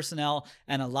 12 personnel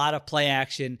and a lot of play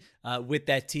action with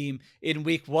that team in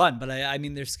week one. But I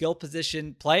mean, their skill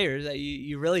position players,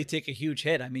 you really take a huge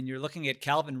hit. I mean, you're looking at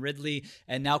Calvin Ridley,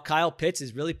 and now Kyle Pitts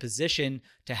is really positioned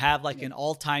to have like an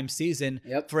all-time season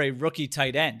for a rookie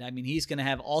tight end. I mean, he's going to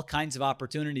have all kinds of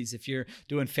opportunities if you're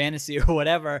doing fantasy or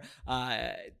whatever.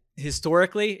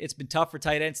 Historically, it's been tough for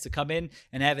tight ends to come in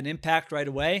and have an impact right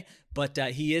away, but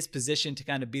he is positioned to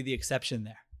kind of be the exception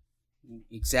there.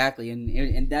 Exactly,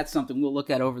 and that's something we'll look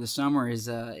at over the summer is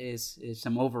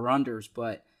some over-unders.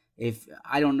 But if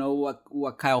I don't know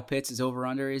what Kyle Pitts'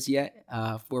 over-under is yet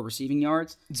for receiving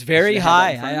yards. It's very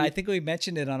high. I think we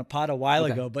mentioned it on a pod a while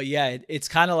ago, but yeah, it's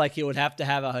kind of like it would have to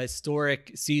have a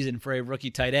historic season for a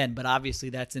rookie tight end. But obviously,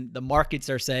 the markets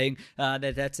are saying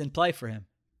that's in play for him.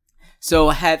 So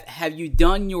have you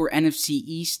done your NFC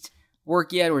East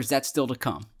work yet, or is that still to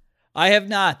come? I have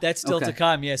not. That's still to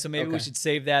come. Yeah, so maybe we should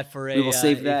save that for we will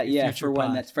save that. For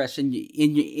when that's fresh in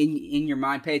your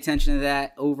mind. Pay attention to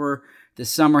that over the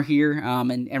summer here,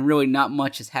 and really not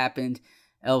much has happened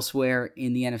elsewhere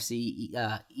in the NFC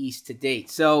East to date.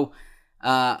 So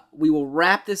we will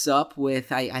wrap this up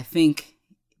with I think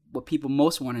what people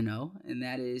most want to know, and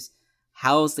that is,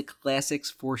 how's the Classics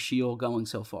for Shield going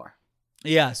so far?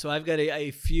 Yeah, so I've got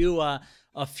a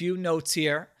few notes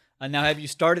here. Now, have you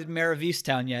started Mare of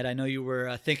Easttown yet? I know you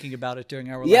were thinking about it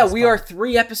during our last we are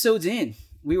 3 episodes in.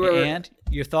 And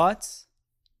your thoughts?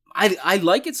 I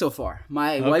like it so far.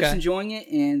 My wife's enjoying it,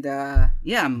 and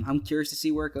I'm curious to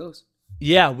see where it goes.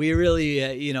 Yeah, we really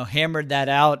hammered that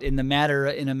out in a matter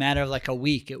of like a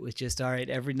week. It was just all right.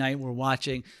 Every night we're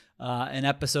watching an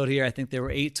episode here. I think there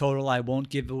were 8 total. I won't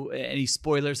give any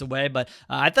spoilers away, but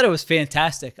I thought it was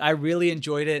fantastic. I really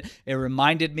enjoyed it. It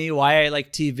reminded me why I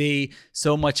like TV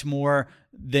so much more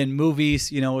than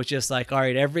movies. It's just like, all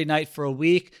right, every night for a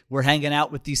week, we're hanging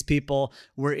out with these people.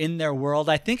 We're in their world.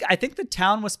 I think the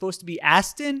town was supposed to be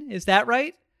Aston. Is that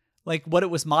right? Like what it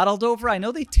was modeled over? I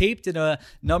know they taped in a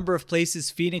number of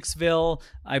places, Phoenixville,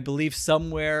 I believe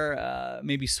somewhere,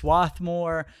 maybe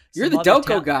Swarthmore. You're the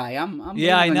Doko guy. I'm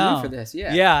I know for this.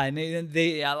 Yeah, and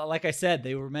they like I said,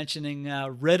 they were mentioning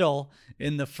Riddle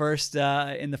in the first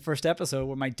episode,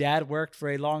 where my dad worked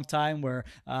for a long time, where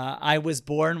I was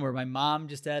born, where my mom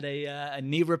just had a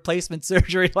knee replacement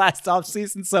surgery last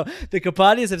offseason. So the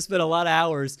Capadias have spent a lot of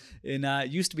hours in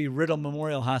used to be Riddle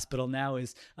Memorial Hospital, now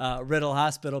is Riddle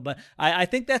Hospital. But I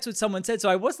think that's what someone said. So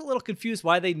I was a little confused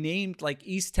why they named like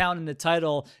Easttown in the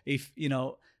title,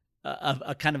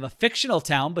 a kind of a fictional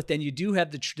town, but then you do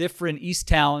have the different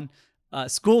Easttown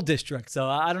school district. So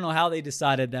I don't know how they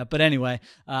decided that, but anyway,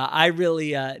 I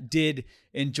really did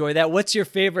enjoy that. What's your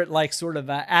favorite like sort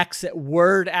of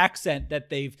word accent that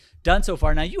they've done so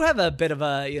far? Now you have a bit of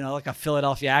like a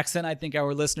Philadelphia accent. I think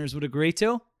our listeners would agree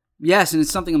to. Yes, and it's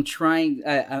something I'm trying.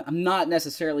 I'm not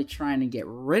necessarily trying to get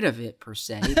rid of it per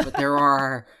se, but there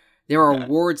are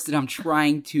words that I'm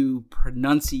trying to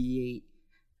pronunciate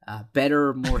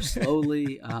better, more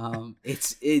slowly.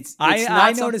 It's.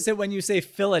 I notice it when you say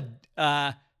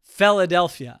Philadelphia.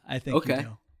 I think you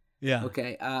do. Yeah.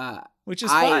 Okay. Which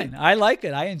is fine. I like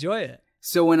it. I enjoy it.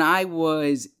 So when I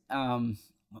was when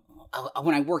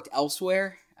I worked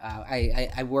elsewhere,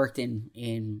 I worked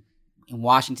in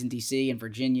Washington, D.C., in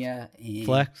Virginia,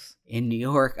 in New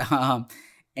York.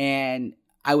 And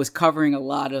I was covering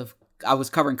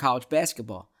college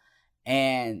basketball.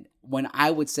 And when I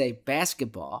would say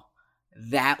basketball,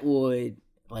 that would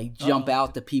like jump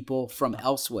out to people from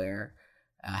elsewhere.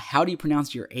 How do you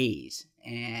pronounce your A's?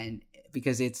 And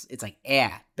because it's like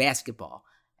basketball.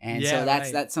 And so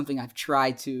that's something I've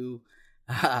tried to,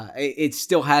 it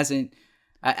still hasn't,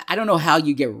 I don't know how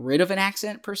you get rid of an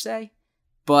accent per se,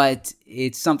 but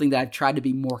it's something that I've tried to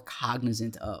be more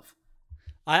cognizant of.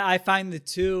 I find the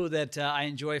two that I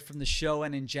enjoy from the show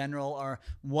and in general are,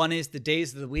 one is the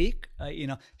days of the week.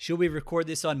 Should we record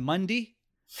this on Monday,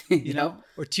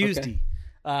 or Tuesday? Okay.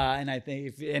 And I think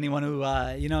if anyone who,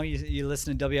 you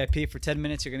listen to WIP for 10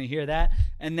 minutes, you're going to hear that.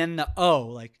 And then the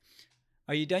like,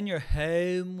 are you done your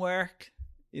homework?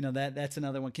 That's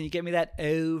another one. Can you get me that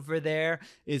over there?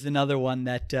 Is another one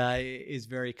that is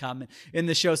very common in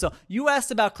the show. So you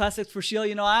asked about Classics for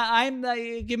Shield. I'm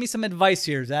give me some advice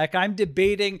here, Zach. I'm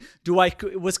debating,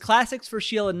 was Classics for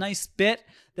Shield a nice bit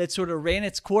that sort of ran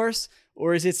its course,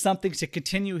 or is it something to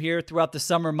continue here throughout the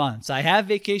summer months? I have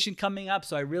vacation coming up,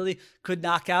 so I really could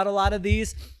knock out a lot of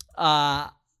these.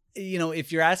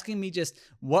 If you're asking me just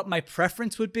what my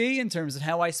preference would be in terms of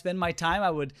how I spend my time,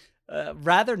 I would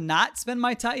rather not spend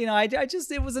my time.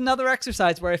 It was another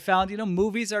exercise where I found,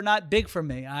 movies are not big for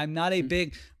me. I'm not a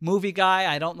big movie guy.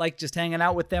 I don't like just hanging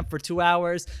out with them for 2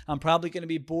 hours. I'm probably going to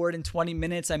be bored in 20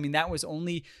 minutes. I mean, that was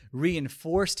only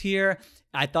reinforced here.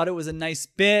 I thought it was a nice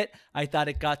bit. I thought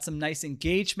it got some nice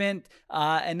engagement.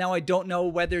 And now I don't know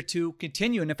whether to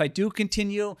continue. And if I do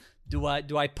continue, do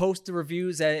I post the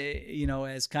reviews,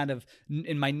 as kind of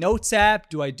in my notes app?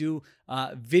 Do I do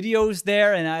videos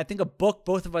there? And I think a book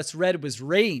both of us read was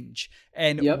Range.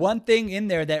 And one thing in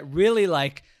there that really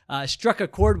struck a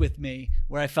chord with me,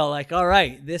 where I felt like, all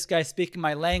right, this guy's speaking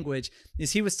my language,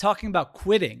 is he was talking about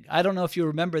quitting. I don't know if you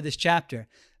remember this chapter,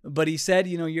 but he said,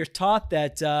 you're taught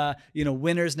that,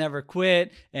 winners never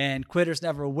quit and quitters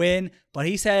never win. But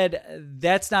he said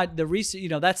that's not the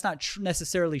reason, that's not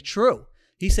necessarily true.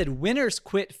 He said winners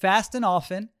quit fast and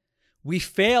often. We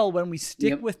fail when we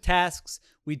stick with tasks.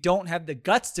 We don't have the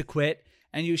guts to quit,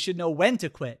 and you should know when to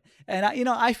quit. And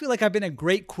I feel like I've been a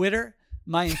great quitter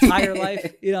my entire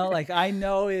life. I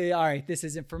know, all right, this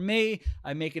isn't for me.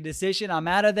 I make a decision, I'm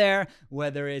out of there,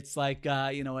 whether it's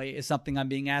something I'm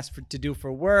being asked to do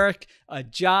for work, a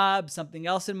job, something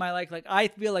else in my life. I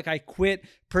feel like I quit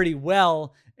pretty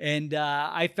well. And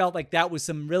I felt like that was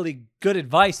some really good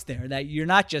advice there, that you're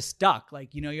not just stuck.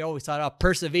 You always thought,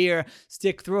 persevere,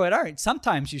 stick through it. All right,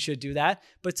 sometimes you should do that,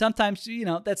 but sometimes,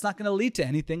 that's not going to lead to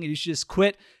anything. You should just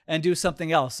quit and do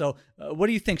something else. So what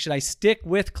do you think? Should I stick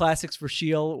with Classics for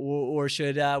Shield, or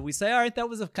should we say, all right, that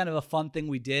was a kind of a fun thing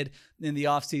we did in the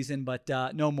off season, but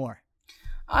no more?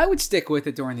 I would stick with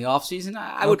it during the off season.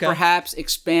 I would perhaps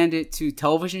expand it to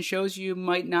television shows you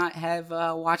might not have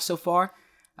watched so far.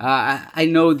 I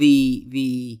know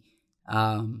the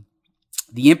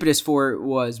impetus for it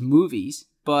was movies,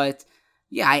 but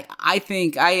yeah, I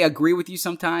think I agree with you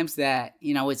sometimes that,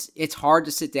 it's hard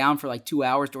to sit down for 2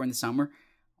 hours during the summer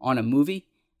on a movie.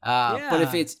 But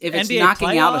if it's NBA knocking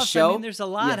playoffs, out a show, there's a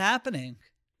lot happening.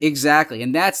 Exactly.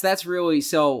 And that's really,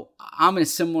 so I'm in a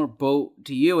similar boat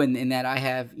to you in that I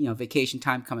have, vacation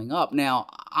time coming up. Now,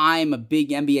 I'm a big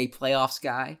NBA playoffs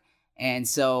guy. And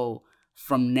so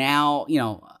from now,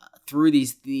 through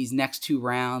these next 2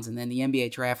 rounds and then the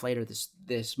NBA draft later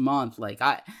this month,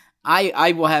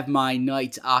 I will have my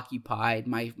nights occupied,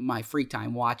 my free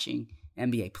time watching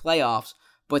NBA playoffs.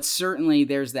 But certainly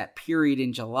there's that period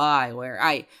in July where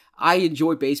I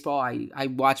enjoy baseball. I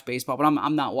watch baseball, but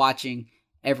I'm not watching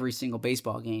every single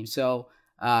baseball game. So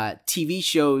TV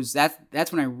shows,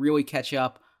 that's when I really catch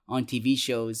up on TV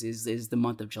shows is the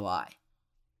month of July.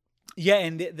 Yeah,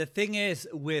 and the thing is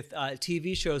with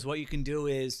TV shows, what you can do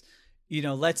is,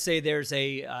 let's say there's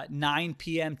a 9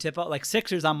 p.m. tip-off, like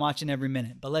Sixers I'm watching every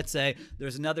minute, but let's say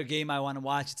there's another game I want to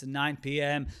watch, it's a 9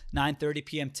 p.m., 9:30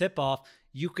 p.m. tip-off.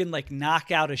 You can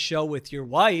knock out a show with your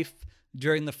wife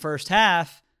during the first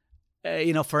half,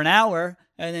 for an hour,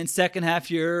 and then second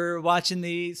half you're watching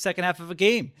the second half of a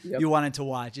game you wanted to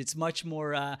watch. It's much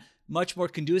more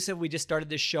conducive. We just started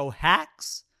this show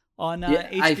Hacks on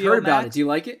HBO I've heard Max. about it. Do you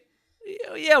like it?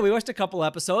 Yeah, we watched a couple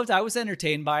episodes. I was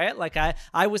entertained by it.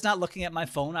 I was not looking at my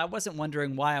phone. I wasn't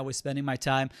wondering why I was spending my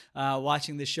time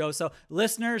watching this show. So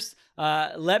listeners,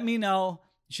 let me know,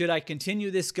 should I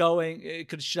continue this going?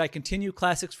 Should I continue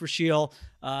Classics for Shield,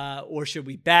 or should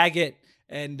we bag it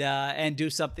and do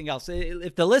something else?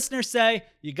 If the listeners say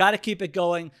you got to keep it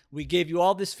going, we gave you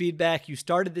all this feedback, you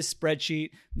started this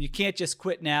spreadsheet, you can't just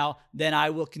quit now, then I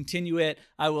will continue it.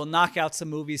 I will knock out some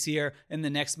movies here in the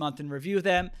next month and review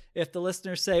them. If the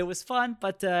listeners say it was fun,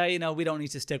 but we don't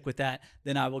need to stick with that,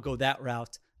 then I will go that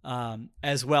route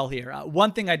as well here.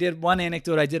 One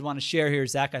anecdote I did want to share here,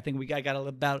 Zach. I think I got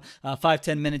about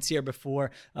 5-10 minutes here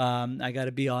before I got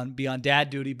to be on dad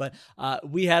duty. But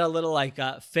we had a little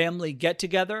family get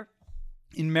together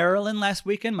in Maryland last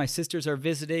weekend. My sisters are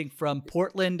visiting from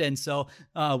Portland, and so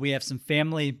we have some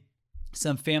family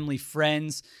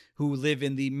friends who live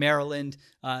in the Maryland,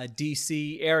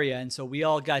 DC area, and so we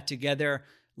all got together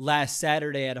last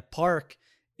Saturday at a park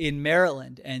in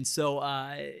Maryland. And so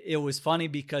it was funny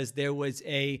because there was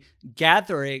a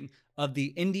gathering of the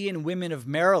Indian women of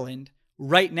Maryland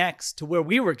right next to where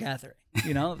we were gathering.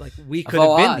 We could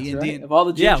have been the Indian. Right? Of all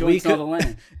the joints on the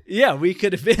land. Yeah, we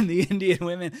could have been the Indian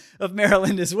women of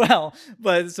Maryland as well.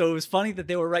 But so it was funny that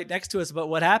they were right next to us. But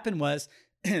what happened was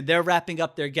they're wrapping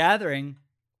up their gathering.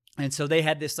 And so they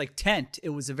had this tent. It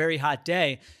was a very hot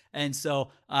day. And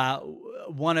so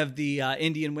one of the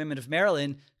Indian women of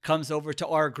Maryland comes over to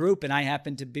our group, and I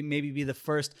happened to be the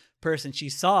first person she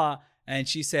saw. and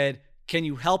she said, "Can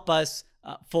you help us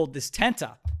fold this tent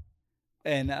up?"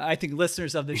 And I think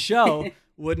listeners of the show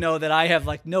would know that I have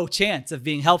like no chance of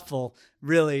being helpful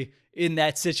really in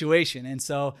that situation. And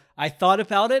so I thought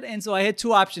about it. And so I had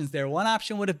two options there. One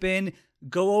option would have been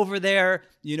go over there,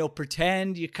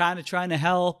 pretend you're kind of trying to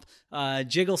help,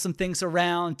 jiggle some things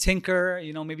around, tinker,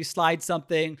 maybe slide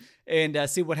something and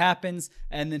see what happens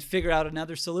and then figure out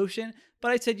another solution.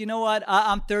 But I said, you know what?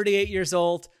 I'm 38 years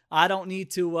old. I don't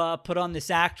need to put on this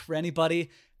act for anybody.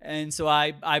 And so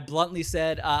I bluntly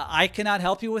said, I cannot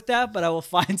help you with that, but I will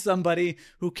find somebody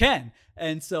who can.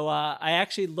 And so I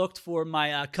actually looked for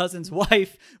my cousin's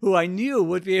wife, who I knew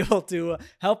would be able to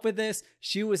help with this.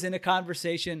 She was in a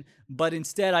conversation, but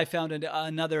instead I found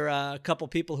another couple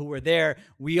people who were there.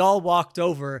 We all walked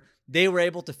over. They were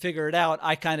able to figure it out.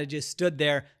 I kind of just stood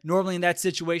there. Normally in that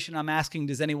situation, I'm asking,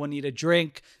 does anyone need a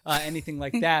drink? Anything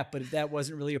like that. But that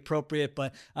wasn't really appropriate.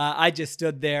 But I just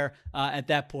stood there at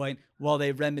that point while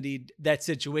they remedied that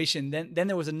situation. Then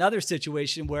there was another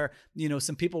situation where,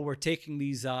 some people were taking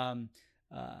these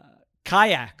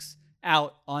kayaks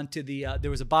out onto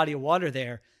there was a body of water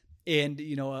there. And,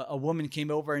 a woman came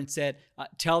over and said,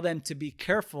 tell them to be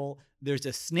careful. There's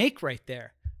a snake right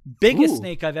there. Biggest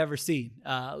snake I've ever seen.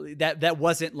 That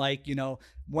wasn't like,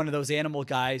 one of those animal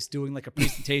guys doing like a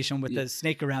presentation with a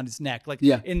snake around his neck,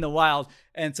 in the wild.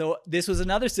 And so this was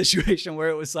another situation where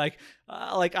it was like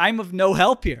I'm of no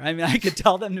help here. I mean, I could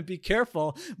tell them to be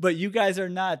careful, but you guys are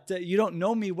not, you don't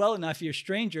know me well enough. You're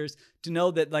strangers to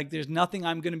know that like, there's nothing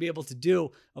I'm going to be able to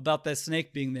do about that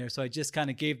snake being there. So I just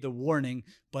kind of gave the warning,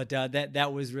 but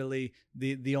that was really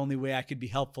the only way I could be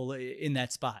helpful in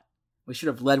that spot. We should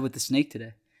have led with the snake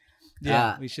today.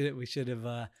 Yeah, we should have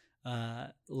led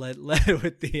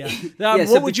with the.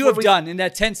 What would you have done in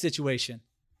that tent situation?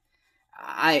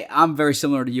 I'm very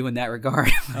similar to you in that regard.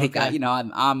 Okay.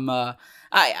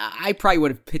 I probably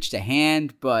would have pitched a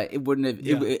hand, but it wouldn't have.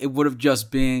 Yeah. It would have just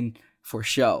been for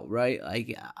show, right?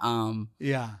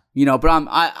 Yeah. But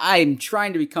I'm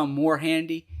trying to become more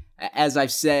handy. As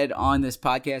I've said on this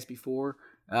podcast before,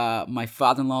 my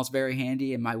father-in-law is very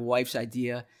handy, and my wife's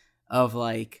idea of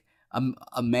like.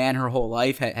 A man her whole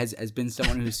life has been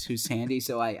someone who's handy.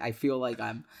 So I feel like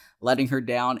I'm letting her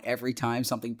down every time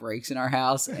something breaks in our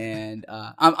house. And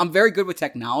I'm very good with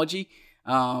technology,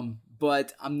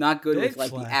 but I'm not good with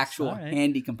like the actual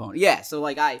handy component. Yeah, so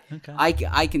like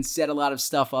I can set a lot of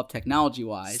stuff up technology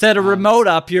wise. Set a remote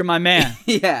up, you're my man.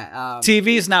 Yeah.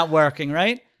 TV's not working,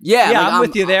 right? Yeah, like, I'm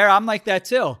with you there. I'm like that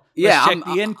too. Yeah, check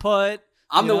the input.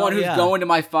 I'm the one who's going to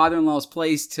my father-in-law's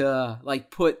place to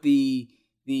like put the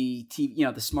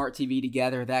TV, the smart TV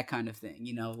together, that kind of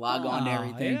thing, log on to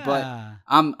everything. Yeah. But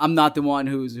I'm not the one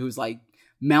who's like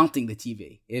mounting the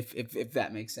TV, if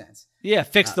that makes sense. Yeah,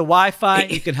 fix the Wi-Fi.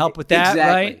 You can help with that,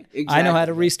 right? Exactly. I know how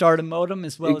to restart a modem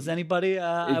as well as anybody,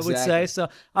 I would say. So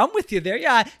I'm with you there.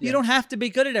 Yeah, you don't have to be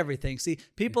good at everything. See,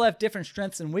 people have different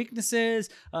strengths and weaknesses.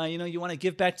 You want to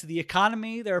give back to the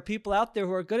economy. There are people out there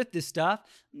who are good at this stuff.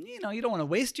 You don't want to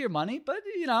waste your money, but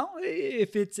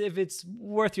if it's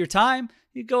worth your time,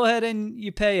 you go ahead and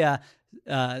you pay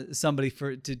somebody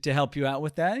to help you out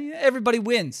with that. Everybody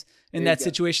wins in that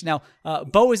situation. Now,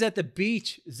 Bo is at the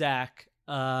beach, Zach.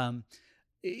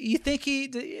 You think he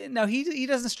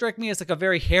doesn't strike me as like a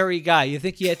very hairy guy. You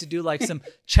think he had to do like some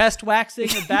chest waxing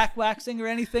or back waxing or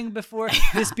anything before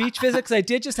this beach visit? Because I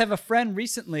did just have a friend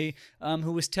recently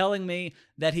who was telling me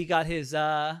that he got his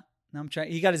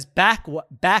he got his back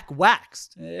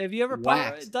waxed. Have you ever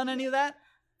done any of that?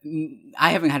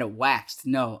 I haven't had it waxed.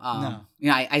 No.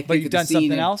 No. I think but you've done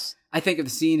something else? I think of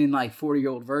the scene in like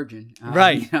 40-Year-Old Virgin.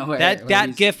 Right. Where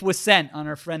that GIF was sent on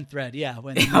our friend thread. Yeah.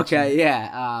 Okay.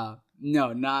 Yeah.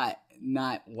 No, not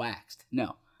waxed.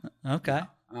 No. Okay.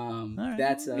 Right.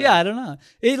 That's I don't know.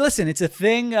 Hey, listen, it's a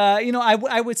thing.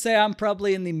 I would say I'm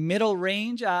probably in the middle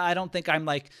range. I don't think I'm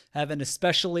like having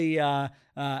especially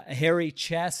hairy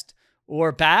chest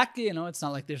or back. It's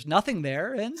not like there's nothing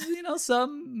there. And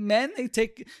some men, they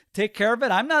take care of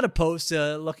it. I'm not opposed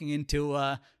to looking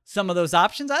into some of those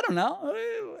options. I don't know.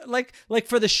 Like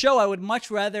for the show, I would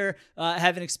much rather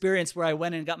have an experience where I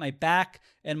went and got my back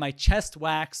and my chest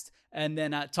waxed and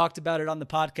then talked about it on the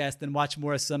podcast than watch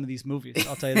more of some of these movies.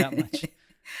 I'll tell you that much.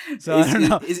 So I don't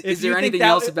know. Is there anything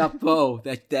else about Bo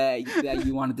that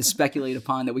you wanted to speculate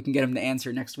upon that we can get him to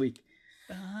answer next week?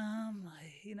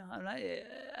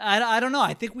 I don't know.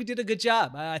 I think we did a good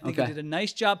job. I think we did a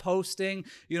nice job hosting.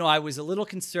 I was a little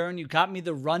concerned. You got me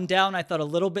the rundown. I thought a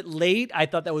little bit late. I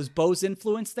thought that was Bo's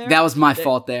influence there. That was my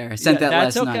fault there. I sent that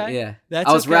last okay. night. Yeah. That's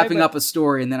I was okay, wrapping up a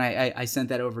story and then I sent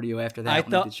that over to you after that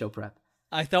when I did show prep.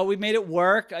 I thought we made it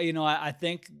work. I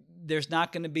think there's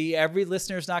not going to be, every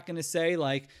listener's not going to say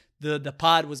like the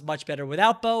pod was much better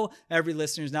without Bo. Every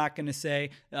listener's not going to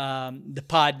say the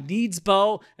pod needs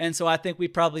Bo. And so I think we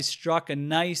probably struck a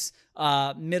nice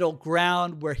middle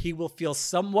ground where he will feel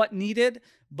somewhat needed.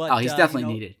 But he's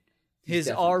definitely needed. His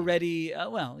already,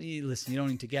 listen, you don't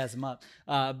need to gas him up.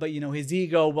 But, his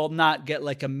ego will not get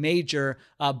like a major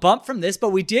bump from this. But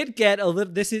we did get a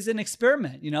little, this is an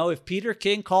experiment. If Peter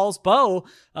King calls Bo,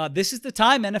 this is the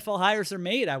time NFL hires are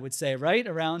made, I would say, right?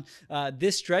 Around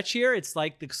this stretch here. It's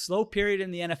like the slow period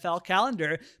in the NFL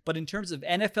calendar. But in terms of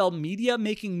NFL media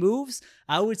making moves,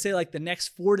 I would say like the next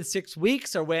 4 to 6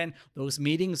 weeks are when those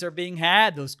meetings are being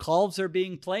had, those calls are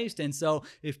being placed. And so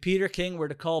if Peter King were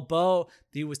to call Bo,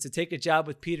 he was to take a job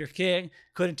with Peter King,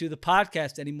 couldn't do the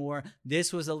podcast anymore.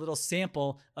 This was a little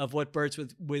sample of what Birds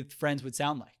with Friends would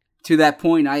sound like. To that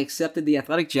point, I accepted the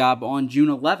Athletic job on June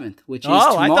 11th, which is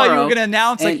tomorrow. I thought you were going to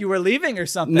announce like you were leaving or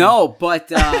something. No, but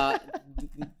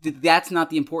that's not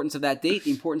the importance of that date.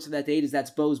 The importance of that date is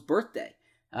that's Bo's birthday,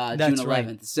 June 11th.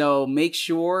 Right. So make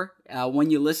sure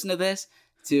when you listen to this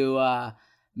to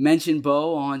mention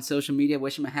Bo on social media,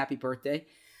 wish him a happy birthday.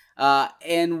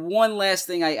 And one last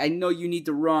thing, I know you need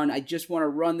to run. I just want to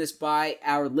run this by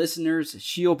our listeners.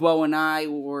 Shielbo and I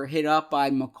were hit up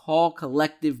by McCall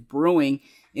Collective Brewing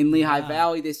in Lehigh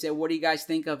Valley. They said, what do you guys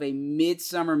think of a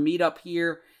midsummer meetup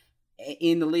here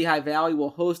in the Lehigh Valley? We'll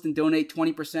host and donate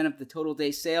 20% of the total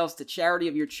day sales to charity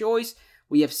of your choice.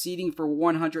 We have seating for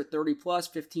 130 plus,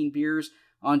 15 beers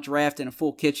on draft, and a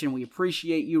full kitchen. We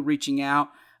appreciate you reaching out.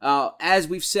 As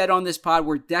we've said on this pod,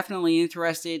 we're definitely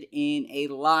interested in a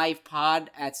live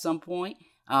pod at some point.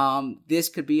 This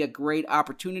could be a great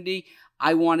opportunity.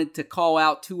 I wanted to call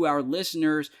out to our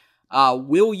listeners,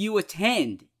 will you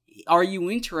attend? Are you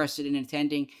interested in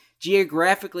attending?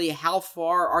 Geographically, how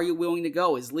far are you willing to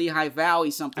go? Is Lehigh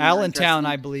Valley something? Allentown,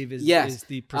 I believe, is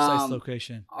the precise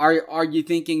location. Are you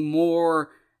thinking more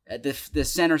the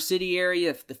Center City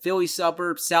area, the Philly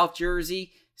suburbs, South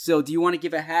Jersey? So do you want to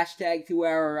give a hashtag to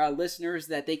our listeners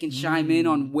that they can chime in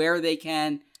on where they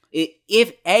can,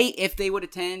 if they would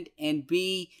attend, and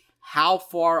B, how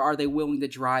far are they willing to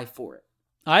drive for it?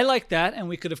 I like that. And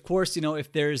we could, of course,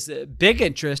 if there's a big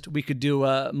interest, we could do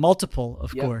multiple,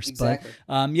 of course. Exactly.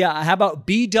 But how about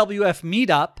BWF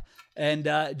Meetup?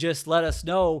 And just let us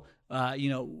know,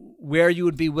 where you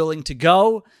would be willing to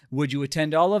go. Would you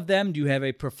attend all of them? Do you have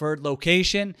a preferred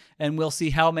location? And we'll see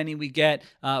how many we get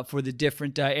for the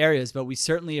different areas. But we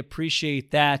certainly appreciate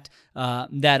that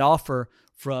offer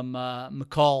from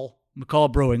McCall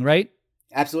Brewing, right?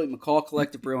 Absolutely. McCall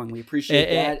Collective Brewing. We appreciate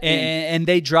that. And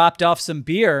they dropped off some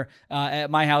beer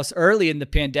at my house early in the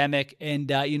pandemic.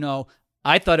 And,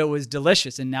 I thought it was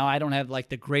delicious. And now I don't have like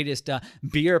the greatest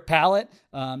beer palate.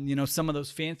 Some of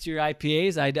those fancier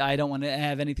IPAs I don't want to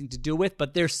have anything to do with.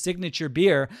 But their signature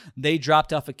beer, they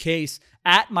dropped off a case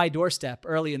at my doorstep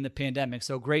early in the pandemic.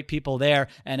 So great people there.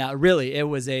 And really, it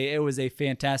was a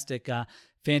fantastic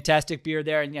beer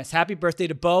there. And yes, happy birthday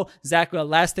to Bo. Zach,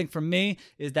 last thing from me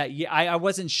is that I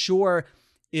wasn't sure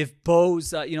if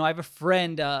Bo's, I have a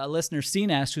friend, a listener,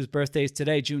 CNAS, whose birthday is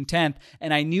today, June 10th,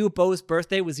 and I knew Bo's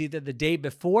birthday was either the day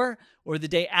before or the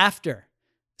day after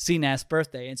CNAS'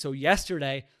 birthday. And so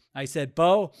yesterday, I said,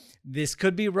 Bo, this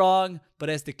could be wrong, but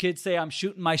as the kids say, I'm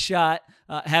shooting my shot.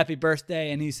 Happy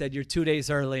birthday. And he said, you're 2 days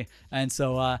early. And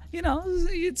so,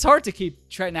 it's hard to keep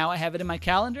track. Now I have it in my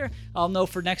calendar. I'll know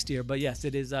for next year. But yes,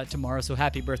 it is tomorrow. So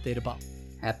happy birthday to Bo.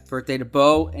 Happy birthday to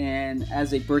Bo. And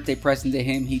as a birthday present to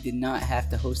him, he did not have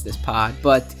to host this pod.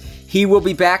 But he will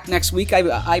be back next week.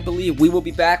 I believe we will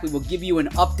be back. We will give you an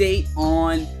update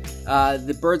on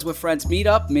the Birds with Friends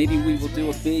meetup. Maybe we will do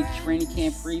a big training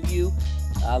camp preview.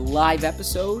 Live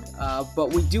episode,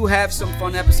 but we do have some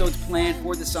fun episodes planned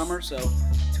for the summer, so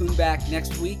tune back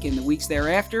next week and the weeks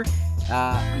thereafter.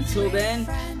 Until then,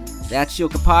 that's Shil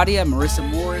Kapadia. Marissa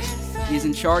Morris is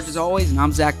in charge as always, and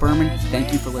I'm Zach Berman.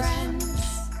 Thank you for listening.